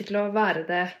kommer sikkert til å være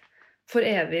det for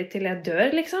evig til jeg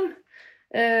dør, liksom.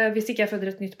 Hvis ikke jeg føder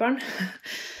et nytt barn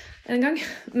en gang.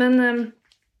 Men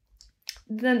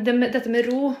dette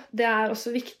med ro, det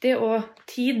også viktig, og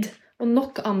tid, og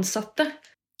nok ansatte.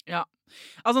 Ja.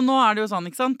 Altså nå det jo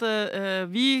sånn, ikke sant?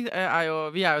 Vi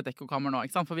jo et ekkokammer nå,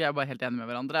 ikke sant? For vi jo bare helt enige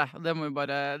med hverandre. Det må vi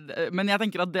bare... Men jeg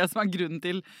tenker at det som grunnen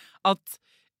til at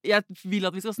jeg vil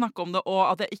at vi skal snakke om det, og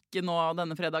at jeg ikke nå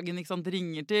denne fredagen ikke sant,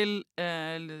 ringer til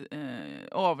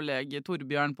overlege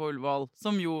Torbjørn på Ullevål,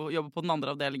 som jo jobber på den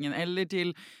andre avdelingen, eller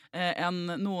til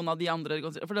noen av de andre.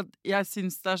 For jeg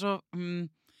synes det så...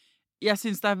 Jeg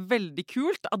synes det veldig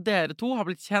kult at dere to har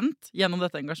blitt kjent gjennom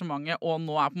dette engasjementet, og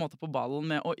nå på en måte på ballen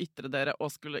med å ytre dere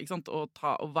og, ikke sant, og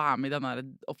være med i denne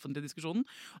offentlige diskusjonen.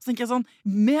 Og så tenker jeg sånn,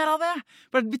 mer av det!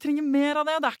 For vi trenger mer av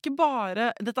det.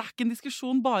 Dette ikke en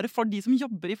diskusjon bare for de som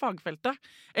jobber i fagfeltet,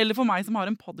 eller for meg som har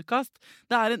en podcast.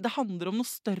 Det handler om noe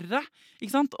større,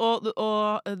 ikke sant? Og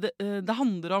det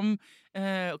handler om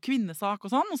kvinnesak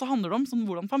og sånn, og så handler det om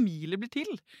hvordan familie blir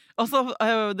til. Altså,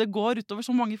 det går utover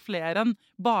så mange flere enn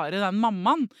bare den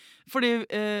mammaen. Fordi,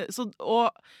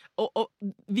 og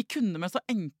vi kunne med så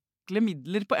enkle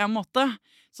midler på en måte,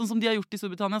 sånn som de har gjort i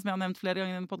Storbritannia, som jeg har nevnt flere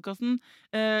ganger i denne podcasten,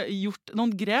 gjort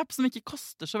noen grep som ikke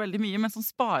koster så veldig mye, men som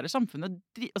sparer samfunnet.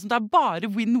 Altså, det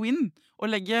bare win-win å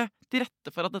legge til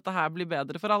rette for at dette her blir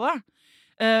bedre for alle.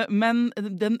 Men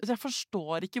jeg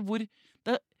forstår ikke hvor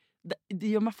det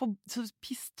gjør meg så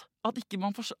pissed at ikke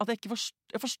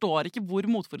jeg forstår ikke hvor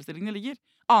motforestillingene ligger.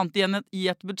 Annet enn i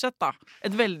et budsjett da.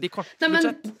 Et veldig kort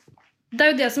budsjett. Det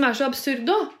jo det som så absurd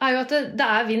da, jo at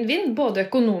det vinn-vinn, både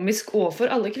økonomisk og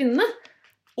for alle kvinnene.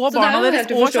 Og barna deres,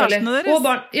 og kjærestene deres.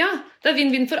 Og ja, det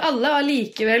vinn-vinn for alle, og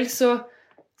allikevel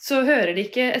så hører de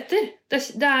ikke etter. Det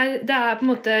på en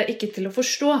måte ikke til å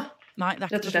forstå. Nei, det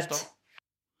ikke til å forstå.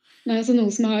 Nei, altså noe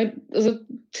som har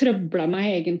trøblet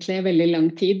meg egentlig veldig lang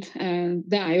tid,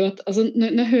 det jo at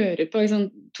når jeg hører på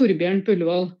Torbjørn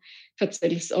Pullevold,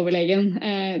 fødselsoverlegen,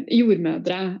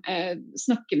 jordmødre,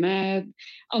 snakker med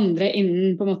andre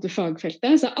innen på en måte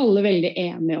fagfeltet, så alle veldig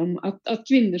enige om at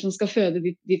kvinner som skal føde,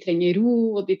 de trenger ro,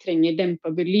 og de trenger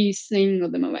dempet belysning,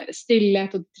 og det må være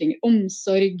stillhet, og de trenger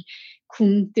omsorg,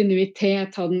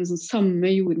 kontinuitet, ha den samme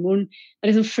jordmoren.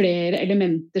 Det flere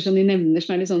elementer som de nevner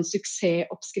som litt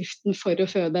suksessoppskriften for å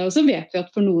føde. Og så vet vi at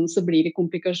for noen så blir det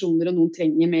komplikasjoner, og noen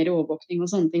trenger mer overvåkning og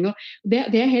sånne ting. Og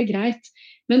det helt greit.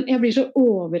 Men jeg blir så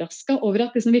overrasket over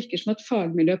at det virker som at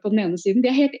fagmiljøet på den ene siden,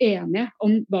 de helt enige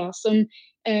om hva som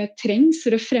trengs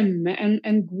for å fremme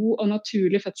en god og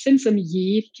naturlig fødsel, som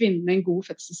gir kvinnen en god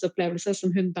fødselsopplevelse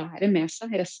som hun bærer med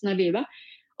seg resten av livet.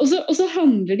 Og så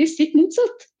handler de stikk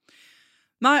motsatt.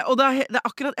 Nei, og det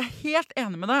akkurat, jeg helt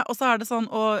enig med deg, og så det sånn,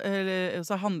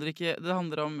 så handler det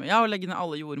handler om, å legge ned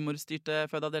alle jordmorstyrte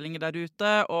fødeavdelinger der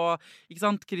ute, og, ikke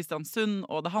sant, Kristiansund,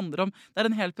 og det handler om, det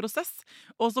en hel prosess,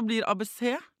 og så blir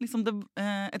ABC liksom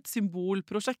et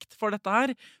symbolprosjekt for dette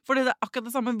her, fordi det akkurat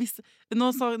det samme,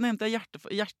 nå nevnte jeg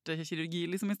hjertekirurgi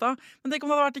liksom i sted, men tenk om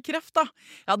det hadde vært i kreft da,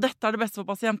 ja, dette det beste for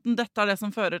pasienten, dette det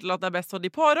som fører til at det best for de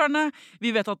pårørende,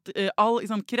 vi vet at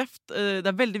kreft,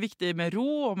 det veldig viktig med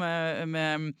ro, og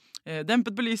med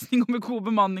dempet belysning og med god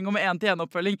bemanning og med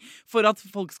 1-til-1-oppfølging for at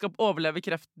folk skal overleve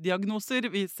kreftdiagnoser.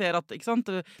 Vi ser at ikke sant,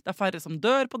 det færre som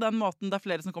dør på den måten, det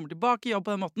flere som kommer tilbake i jobb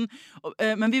på den måten,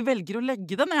 men vi velger å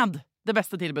legge det ned, det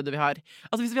beste tilbudet vi har.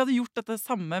 Altså hvis vi hadde gjort dette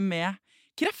samme med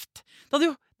kreft, da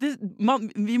hadde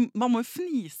man må jo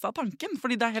fnise av tanken,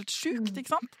 fordi det helt sykt,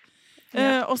 ikke sant?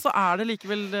 Og så det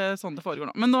likevel sånn det foregår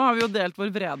nå. Men nå har vi jo delt vår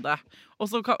vrede, og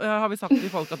så har vi sagt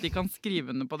til folk at de kan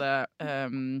skrive under på det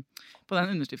på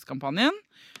den underskriftskampanjen.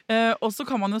 Og så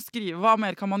kan man jo skrive, hva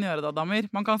mer kan man gjøre da, damer?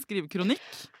 Man kan skrive kronikk.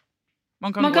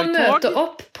 Man kan møte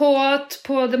opp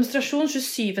på demonstrasjon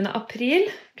 27. april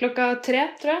klokka 3,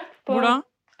 tror jeg. Hvor da?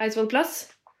 Eidsvoll plass.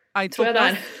 Eidsvoll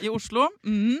plass i Oslo.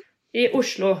 I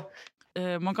Oslo.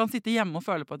 Man kan sitte hjemme og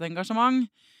føle på et engasjement.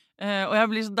 Og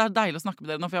det deilig å snakke med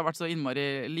dere nå, for jeg har vært så innmari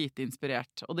lite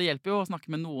inspirert. Og det hjelper jo å snakke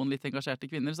med noen litt engasjerte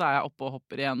kvinner, så jeg oppe og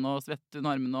hopper igjen og svett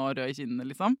under armene og rød i kinnene,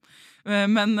 liksom.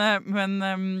 Men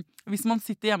hvis man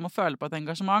sitter hjemme og føler på et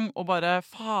engasjement, og bare,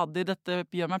 fader, dette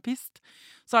gjør meg pist,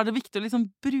 så det viktig å liksom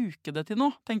bruke det til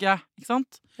noe, tenker jeg, ikke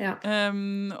sant? Ja.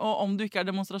 Og om du ikke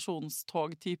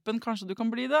demonstrasjonstog-typen, kanskje du kan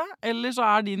bli det, eller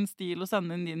så din stil å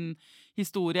sende inn din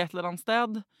historie et eller annet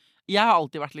sted. Jeg har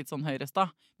alltid vært litt sånn høyresta,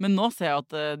 men nå ser jeg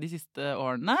at de siste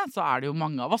årene så det jo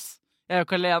mange av oss. Jeg jo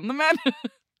ikke alene mer.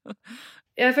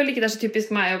 Jeg føler ikke det så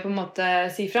typisk meg å på en måte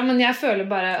si fra, men jeg føler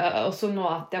bare også nå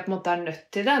at jeg på en måte nødt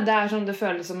til det. Det sånn, det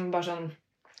føles som bare sånn,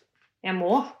 jeg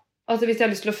må. Altså hvis jeg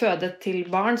har lyst til å føde til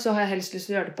barn, så har jeg helst lyst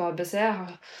til å gjøre det på ABC.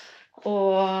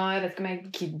 Og jeg vet ikke om jeg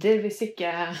gidder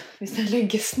hvis det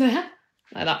legges ned.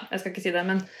 Neida, jeg skal ikke si det,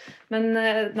 men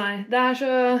nei, det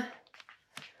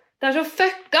så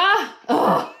fucka!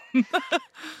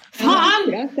 Faen!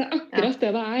 Det akkurat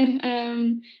det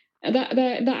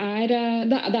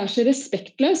det så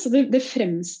respektløst, og det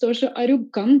fremstår så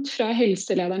arrogant fra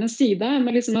helseledernes side,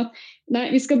 med liksom at nei,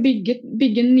 vi skal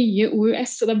bygge nye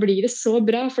OUS, og da blir det så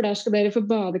bra, for der skal dere få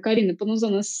badekar inne på noen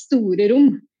sånne store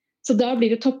rom. Så da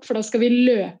blir det topp, for da skal vi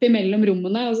løpe imellom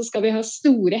rommene, og så skal vi ha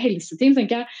store helseteam,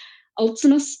 tenker jeg. Alt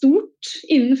som stort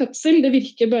innen fødsel, det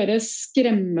virker bare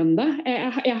skremmende.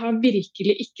 Jeg har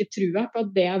virkelig ikke trua på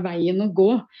at det veien å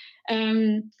gå.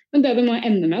 Men det må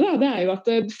ende med, det jo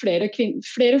at flere og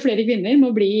flere kvinner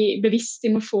må bli bevisst,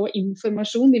 de må få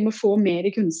informasjon, de må få mer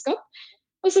kunnskap.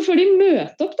 Og så får de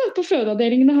møte opp på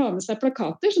fødeavdelingen og ha med seg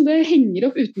plakater som det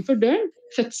henger opp utenfor døren.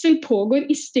 Fødsel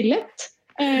pågår i stillhet.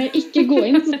 Ikke gå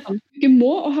inn så sant du ikke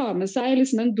må, og ha med seg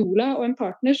liksom en doula og en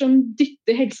partner som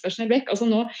dytter helsepersonell vekk. Altså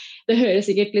nå, det høres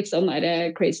sikkert litt sånn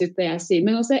crazy ut det jeg sier,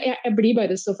 men altså, jeg blir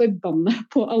bare så forbannet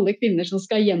på alle kvinner som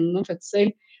skal gjennom fødsel,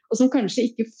 og som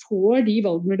kanskje ikke får de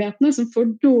valgmulighetene, som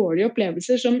får dårlige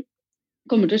opplevelser, som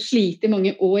kommer til å slite i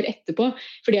mange år etterpå,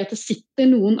 fordi at det sitter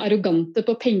noen arrogante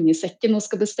på pengesekken og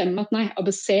skal bestemme at nei,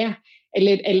 ABC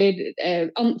eller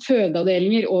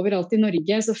fødeavdelinger overalt i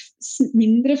Norge, så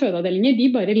mindre fødeavdelinger, de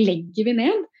bare legger vi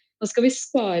ned. Nå skal vi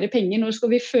spare penger, nå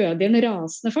skal vi føde i en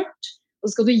rasende fart. og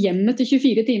så skal du hjem etter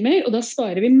 24 timer, og da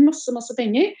sparer vi masse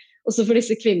penger, og så får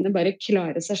disse kvinnene bare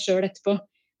klare seg selv etterpå.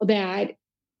 Og det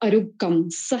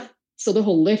arroganse, så det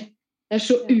holder. Det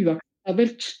så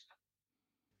uakseptabelt.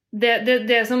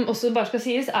 Det som også bare skal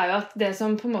sies jo at det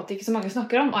som på en måte ikke så mange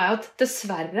snakker om, at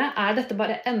dessverre dette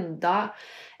bare enda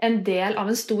en del av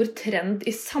en stor trend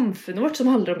i samfunnet vårt som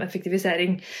handler om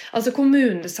effektivisering. Altså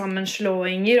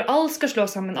kommunesammenslåinger, og alt skal slå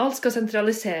sammen, alt skal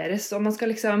sentraliseres, og man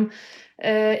skal liksom,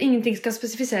 ingenting skal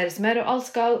spesifiseres mer, og alt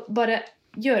skal bare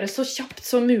gjøres så kjapt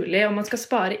som mulig, og man skal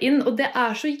spare inn, og det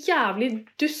så jævlig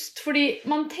dust, fordi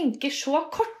man tenker så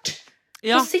kort.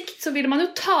 Ja. På sikt så vil man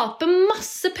jo tape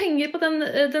masse penger på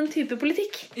den type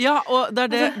politikk. Ja, og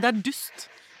det dust.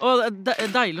 Og det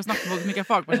deilig å snakke med folk som ikke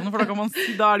fagpersoner, for da kan man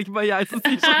da det ikke bare jeg som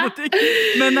sier sånne ting.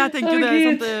 Men jeg tenker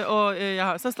sant, og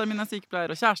søsteren min sykepleier,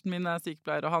 og kjæresten min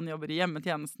sykepleier, og han jobber i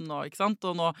hjemmetjenesten nå, ikke sant?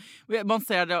 Og nå, man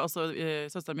ser det også,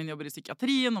 søsteren min jobber i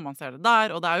psykiatrien, og man ser det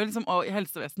der, og det jo liksom i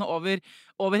helsevesenet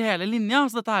over hele linja,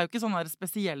 så dette jo ikke sånn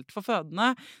spesielt for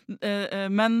fødende,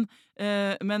 men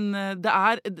det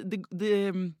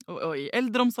og i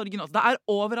eldreomsorgen også, det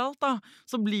overalt da,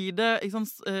 så blir det ikke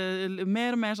sant,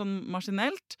 mer og mer sånn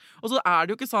maskinelt. Og så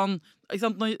det jo ikke sånn, ikke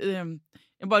sant,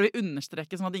 jeg bare vil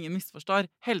understreke sånn at ingen misforstår,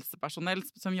 helsepersonell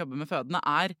som jobber med fødende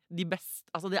de beste,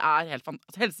 altså det helt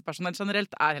helsepersonell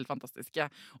generelt helt fantastiske,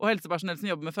 og helsepersonell som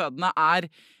jobber med fødende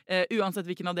uansett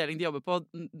hvilken avdeling de jobber på,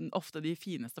 ofte de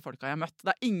fineste folka jeg har møtt.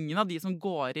 Det ingen av de som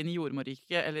går inn i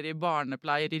jordmoryrket, eller i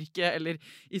barnepleieryrket, eller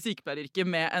i sykepleieryrket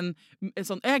med en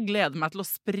sånn, jeg gleder meg til å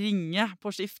springe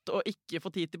på skift og ikke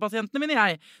få tid til pasientene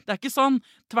mine, Det ikke sånn,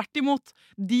 tvert imot,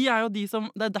 de jo de som,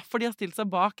 det derfor de har stilt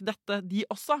seg bak dette, de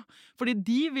også, fordi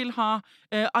de vil ha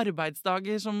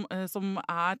arbeidsdager som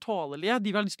tålelige,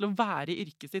 de vil ha lyst til å være i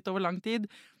yrket sitt over lang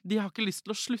tid, de har ikke lyst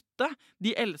til å slutte,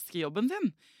 de elsker jobben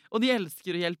sin, og de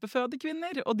elsker å hjelpe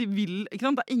fødekvinner, og de vil, ikke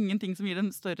sant? Det ingenting som gir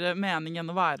en større mening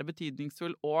enn å være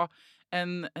betydningsfull og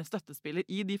en støttespiller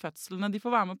i de fødslene de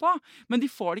får være med på, men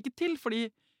de får det ikke til,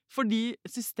 fordi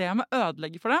systemet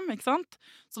ødelegger for dem, ikke sant?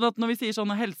 Så at når vi sier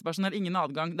sånn helsepersonell, ingen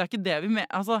adgang, det ikke det vi mener.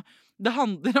 Altså, det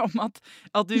handler om at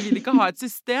vi vil ikke ha et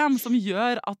system som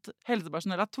gjør at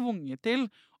helsepersonell tvunget til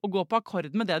å gå på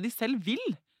akkord med det de selv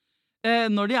vil,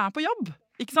 når de på jobb,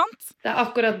 ikke sant? Det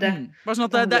akkurat det. Bare sånn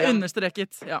at det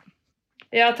understreket, ja.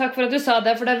 Ja, takk for at du sa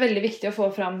det, for det veldig viktig å få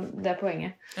fram det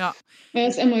poenget. Ja.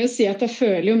 Jeg må jo si at jeg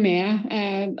føler jo med,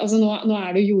 altså nå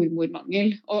det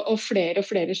jordmormangel, og flere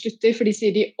slutter, for de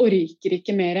sier de orker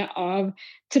ikke mer av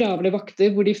travle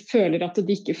vakter, hvor de føler at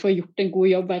de ikke får gjort en god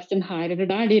jobb, hverken her eller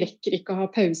der. De rekker ikke å ha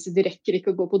pause, de rekker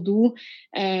ikke å gå på do.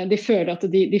 De føler at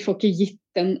de får ikke gitt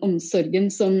den omsorgen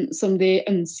som de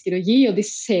ønsker å gi, og de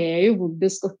ser jo hvor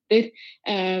det skorter.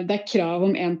 Det krav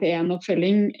om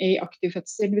 1-til-1-oppfølging i aktiv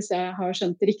fødsel, hvis jeg har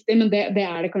skjønt det riktig, men det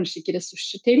det kanskje ikke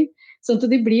ressurser til. Sånn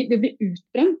at de blir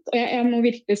utbrent, og jeg må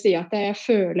virkelig si at jeg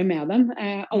føler med dem,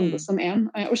 alle som en,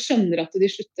 og skjønner at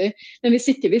de slutter. Men hvis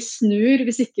ikke vi snur,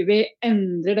 hvis ikke vi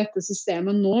endrer dette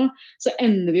systemet nå, så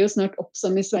ender vi jo snart opp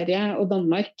som i Sverige og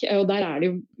Danmark, og der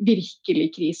det jo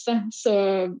virkelig krise. Så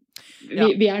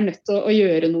vi nødt til å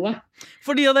gjøre noe.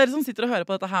 For de av dere som sitter og hører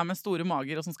på dette her med store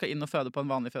mager og som skal inn og føde på en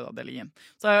vanlig fødeavdeling,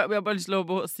 så jeg har bare lyst til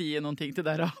å si noen ting til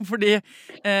dere. Fordi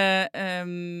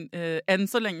enn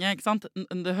så lenge, ikke sant,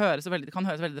 det kan høres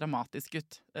veldig dramatisk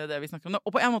ut, det vi snakker om det.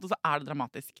 Og på en måte så det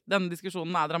dramatisk. Denne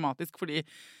diskusjonen dramatisk fordi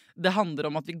det handler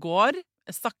om at vi går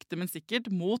sakte, men sikkert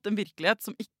mot en virkelighet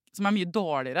som mye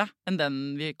dårligere enn den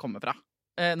vi kommer fra.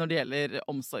 Når det gjelder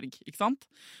omsorg, ikke sant?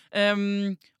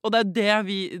 Og det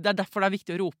derfor det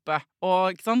viktig å rope.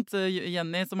 Og ikke sant?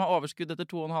 Jenny, som har overskudd etter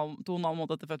 2,5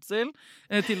 måneder etter fødsel,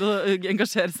 til å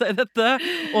engasjere seg i dette,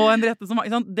 og en rette som,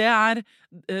 ikke sant?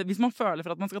 Det hvis man føler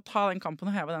for at man skal ta den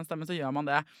kampen og heve den stemmen, så gjør man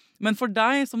det. Men for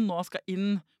deg som nå skal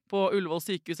inn på Ullevål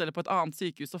sykehus eller på et annet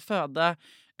sykehus og føde,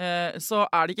 så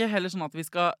det ikke heller sånn at vi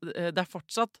skal, det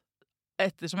fortsatt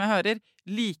ettersom jeg hører,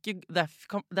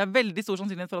 det veldig stor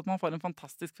sannsynlighet for at man får en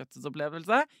fantastisk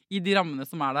fødselsopplevelse i de rammene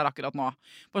som der akkurat nå.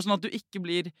 Bare sånn at du ikke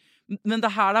blir... Men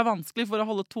det her vanskelig for å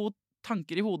holde to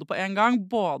tanker i hodet på en gang.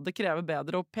 Både kreve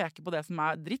bedre og peke på det som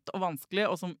dritt og vanskelig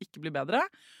og som ikke blir bedre.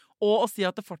 Og å si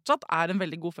at det fortsatt en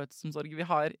veldig god fødselsomsorg vi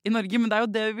har i Norge. Men det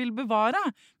jo det vi vil bevare.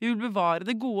 Vi vil bevare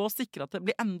det gode og sikre at det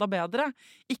blir enda bedre.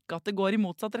 Ikke at det går i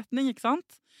motsatt retning, ikke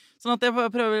sant? Sånn at jeg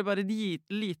prøver bare å gi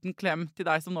en liten klem til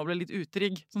deg som nå ble litt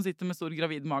utrygg, som sitter med stor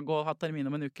gravid mage og har termin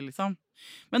om en uke, liksom.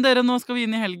 Men dere, nå skal vi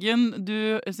inn i helgen.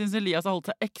 Du synes Elias har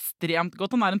holdt seg ekstremt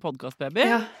godt. Han en podcastbaby.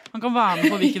 Ja. Han kan være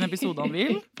med på hvilken episode han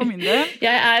vil, for min del.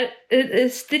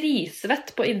 Jeg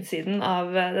strisvett på innsiden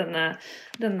av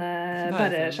denne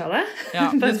bæresjalet. Ja,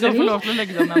 du skal få lov til å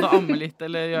legge deg ned og amme litt,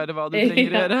 eller gjøre hva du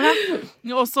trenger å gjøre.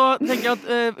 Og så tenker jeg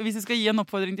at hvis vi skal gi en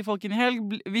oppfordring til folk inn i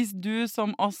helg, hvis du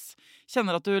som oss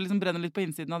kjenner at du liksom brenner litt på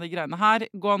innsiden av de greiene her,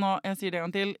 gå nå, jeg sier det en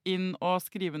gang til, inn og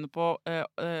skrive under på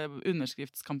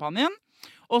underskriftskampanjen.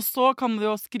 Og så kan du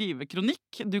jo skrive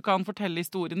kronikk, du kan fortelle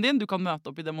historien din, du kan møte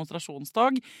opp i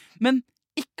demonstrasjonsdag, men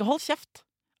ikke hold kjeft.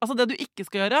 Altså det du ikke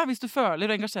skal gjøre, hvis du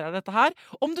føler og engasjerer deg i dette her,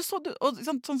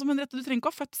 sånn som Henriette, du trenger ikke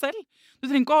å ha født selv. Du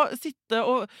trenger ikke å sitte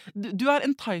og... Du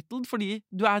entitled fordi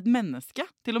du et menneske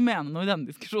til å mene noe i denne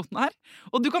diskusjonen her.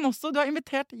 Og du har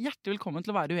invitert hjertelig velkommen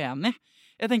til å være uenig.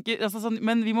 Jeg tenker,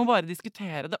 men vi må bare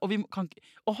diskutere det, og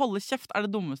å holde kjeft det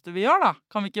dummeste vi gjør da.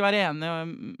 Kan vi ikke være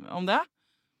enige om det?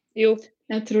 Jo,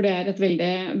 jeg tror det et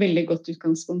veldig, veldig godt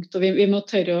utgangspunkt, og vi må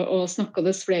tørre å snakke, og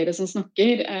dess flere som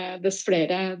snakker, dess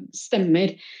flere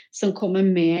stemmer som kommer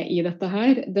med i dette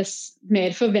her, dess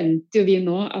mer forventer jo vi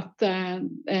nå at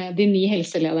de 9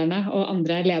 helselederne og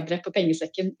andre ledere på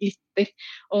pengesekken lytter,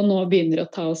 og nå begynner å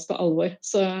ta oss på alvor.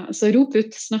 Så rop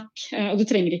ut, snakk, og du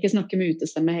trenger ikke snakke med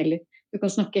utestemme heller. Du kan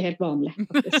snakke helt vanlig,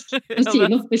 faktisk. Men si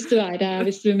noe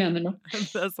hvis du mener noe.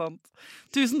 Det sant.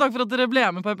 Tusen takk for at dere ble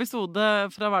med på episode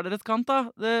fra hver deres kant. Da.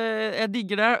 Jeg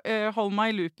digger det. Hold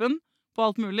meg i loopen på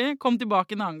alt mulig. Kom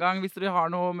tilbake en annen gang hvis dere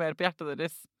har noe mer på hjertet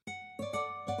deres.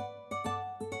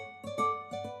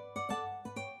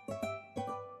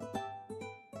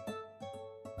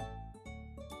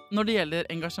 Når det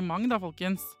gjelder engasjement da,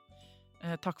 folkens,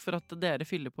 takk for at dere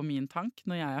fyller på min tank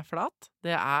når jeg flat.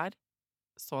 Det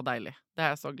så deilig. Det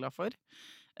jeg så glad for.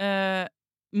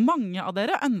 Mange av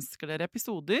dere ønsker dere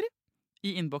episoder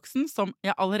i innboksen som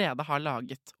jeg allerede har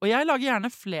laget. Og jeg lager gjerne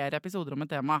flere episoder om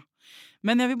et tema.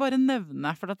 Men jeg vil bare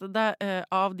nevne, for at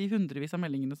av de hundrevis av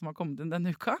meldingene som har kommet inn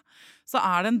denne uka, så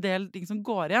det en del ting som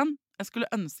går igjen. Jeg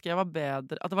skulle ønske jeg var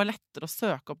bedre, at det var lettere å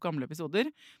søke opp gamle episoder.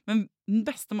 Men den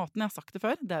beste måten jeg har sagt det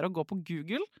før, det å gå på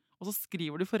Google, og så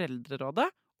skriver du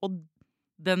Foreldrerådet, og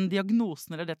den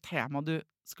diagnosen eller det temaet du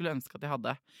skulle ønske at jeg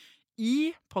hadde.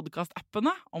 I podcast-appene,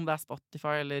 om det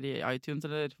Spotify eller i iTunes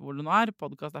eller hvor det nå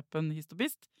podcast-appen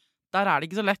Histopist, der det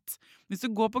ikke så lett. Hvis du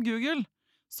går på Google,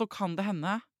 så kan det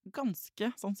hende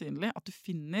ganske sannsynlig at du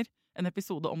finner en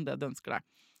episode om det du ønsker deg.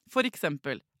 For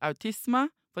eksempel autisme,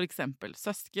 for eksempel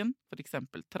søsken, for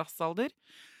eksempel trassalder,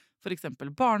 for eksempel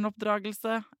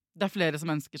barneoppdragelse. Det flere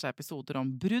som ønsker seg episoder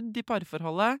om brudd i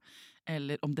parforholdet,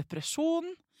 eller om depresjon.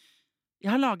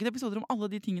 Jeg har laget episoder om alle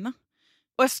de tingene.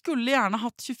 Og jeg skulle gjerne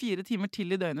hatt 24 timer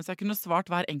til i døgnet, så jeg kunne svart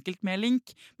hver enkelt med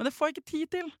link. Men det får jeg ikke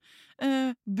tid til.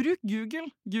 Bruk Google.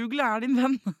 Google din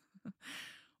venn.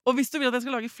 Og hvis du vil at jeg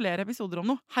skal lage flere episoder om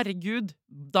noe, herregud,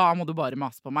 da må du bare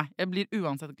mase på meg. Jeg blir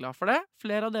uansett glad for det.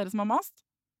 Flere av dere som har mast,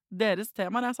 deres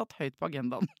temaer satt høyt på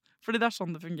agendaen. Fordi det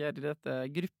sånn det fungerer i dette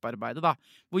gruppearbeidet da,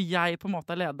 hvor jeg på en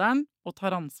måte lederen og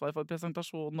tar ansvar for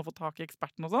presentasjonen og får tak i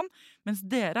eksperten og sånn, mens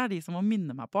dere de som må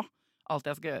minne meg på alt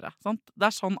jeg skal gjøre. Sant? Det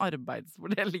sånn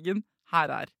arbeidsfordelingen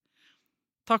her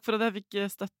Takk for at jeg fikk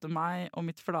støtte meg og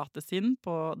mitt flate sinn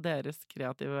på deres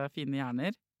kreative, fine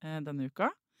hjerner denne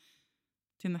uka.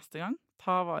 Til neste gang,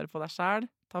 ta vare på deg selv,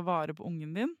 ta vare på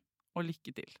ungen din, og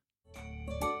lykke til.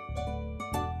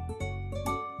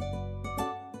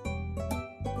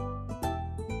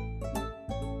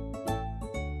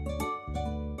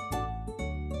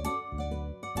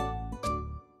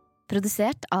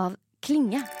 Produsert av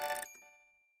Klinge.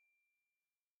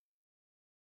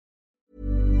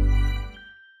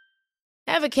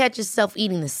 Ever catch yourself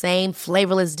eating the same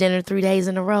flavorless dinner 3 days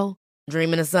in a row?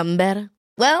 Dreaming of something better?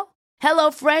 Well,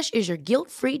 HelloFresh is your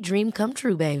guilt-free dream come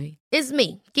true, baby. It's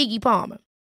me, Keke Palmer.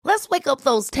 Let's wake up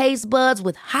those taste buds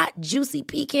with hot, juicy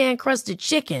pecan-crusted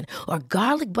chicken or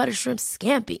garlic butter shrimp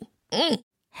scampi.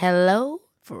 Hello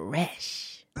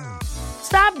Fresh.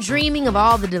 Stop dreaming of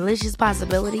all the delicious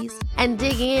possibilities and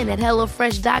dig in at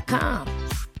HelloFresh.com.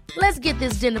 Let's get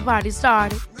this dinner party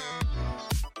started.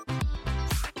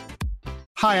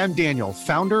 Hi, I'm Daniel,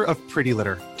 founder of Pretty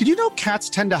Litter. Did you know cats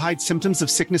tend to hide symptoms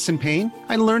of sickness and pain?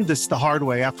 I learned this the hard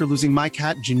way after losing my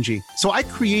cat, Gingy. So I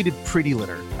created Pretty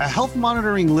Litter, a health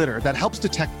monitoring litter that helps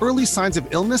detect early signs of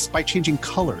illness by changing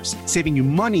colors, saving you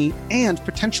money and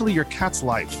potentially your cat's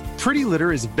life. Pretty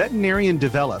Litter is veterinarian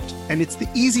developed, and it's the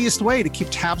easiest way to keep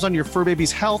tabs on your fur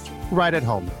baby's health right at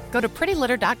home. Go to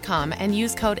prettylitter.com and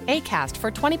use code ACAST for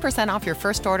 20% off your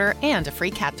first order and a free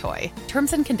cat toy.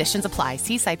 Terms and conditions apply.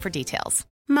 See site for details.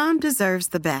 Mom deserves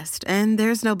the best, and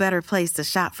there's no better place to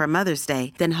shop for Mother's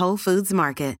Day than Whole Foods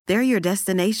Market. They're your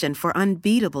destination for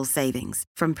unbeatable savings,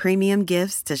 from premium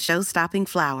gifts to show-stopping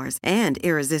flowers and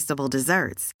irresistible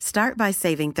desserts. Start by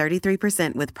saving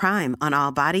 33% with Prime on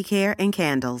all body care and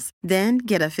candles. Then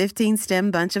get a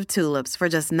 15-stem bunch of tulips for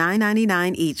just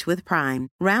 $9.99 each with Prime.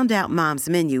 Round out Mom's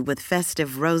menu with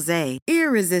festive rosé,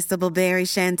 irresistible berry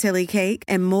chantilly cake,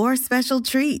 and more special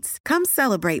treats. Come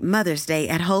celebrate Mother's Day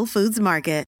at Whole Foods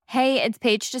Market. Hey, it's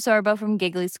Paige DeSorbo from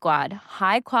Giggly Squad.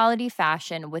 High quality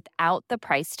fashion without the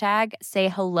price tag. Say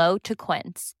hello to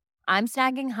Quince. I'm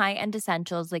snagging high-end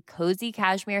essentials like cozy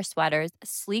cashmere sweaters,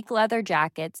 sleek leather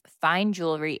jackets, fine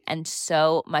jewelry, and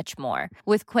so much more.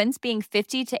 With Quince being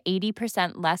 50 to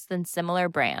 80% less than similar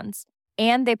brands.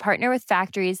 And they partner with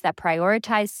factories that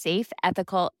prioritize safe,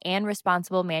 ethical, and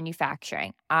responsible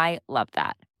manufacturing. I love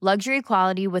that. Luxury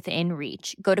quality within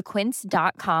reach. Go to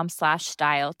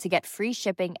quince.com/style to get free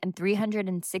shipping and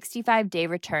 365-day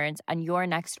returns on your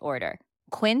next order.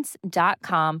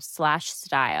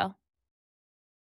 Quince.com/style.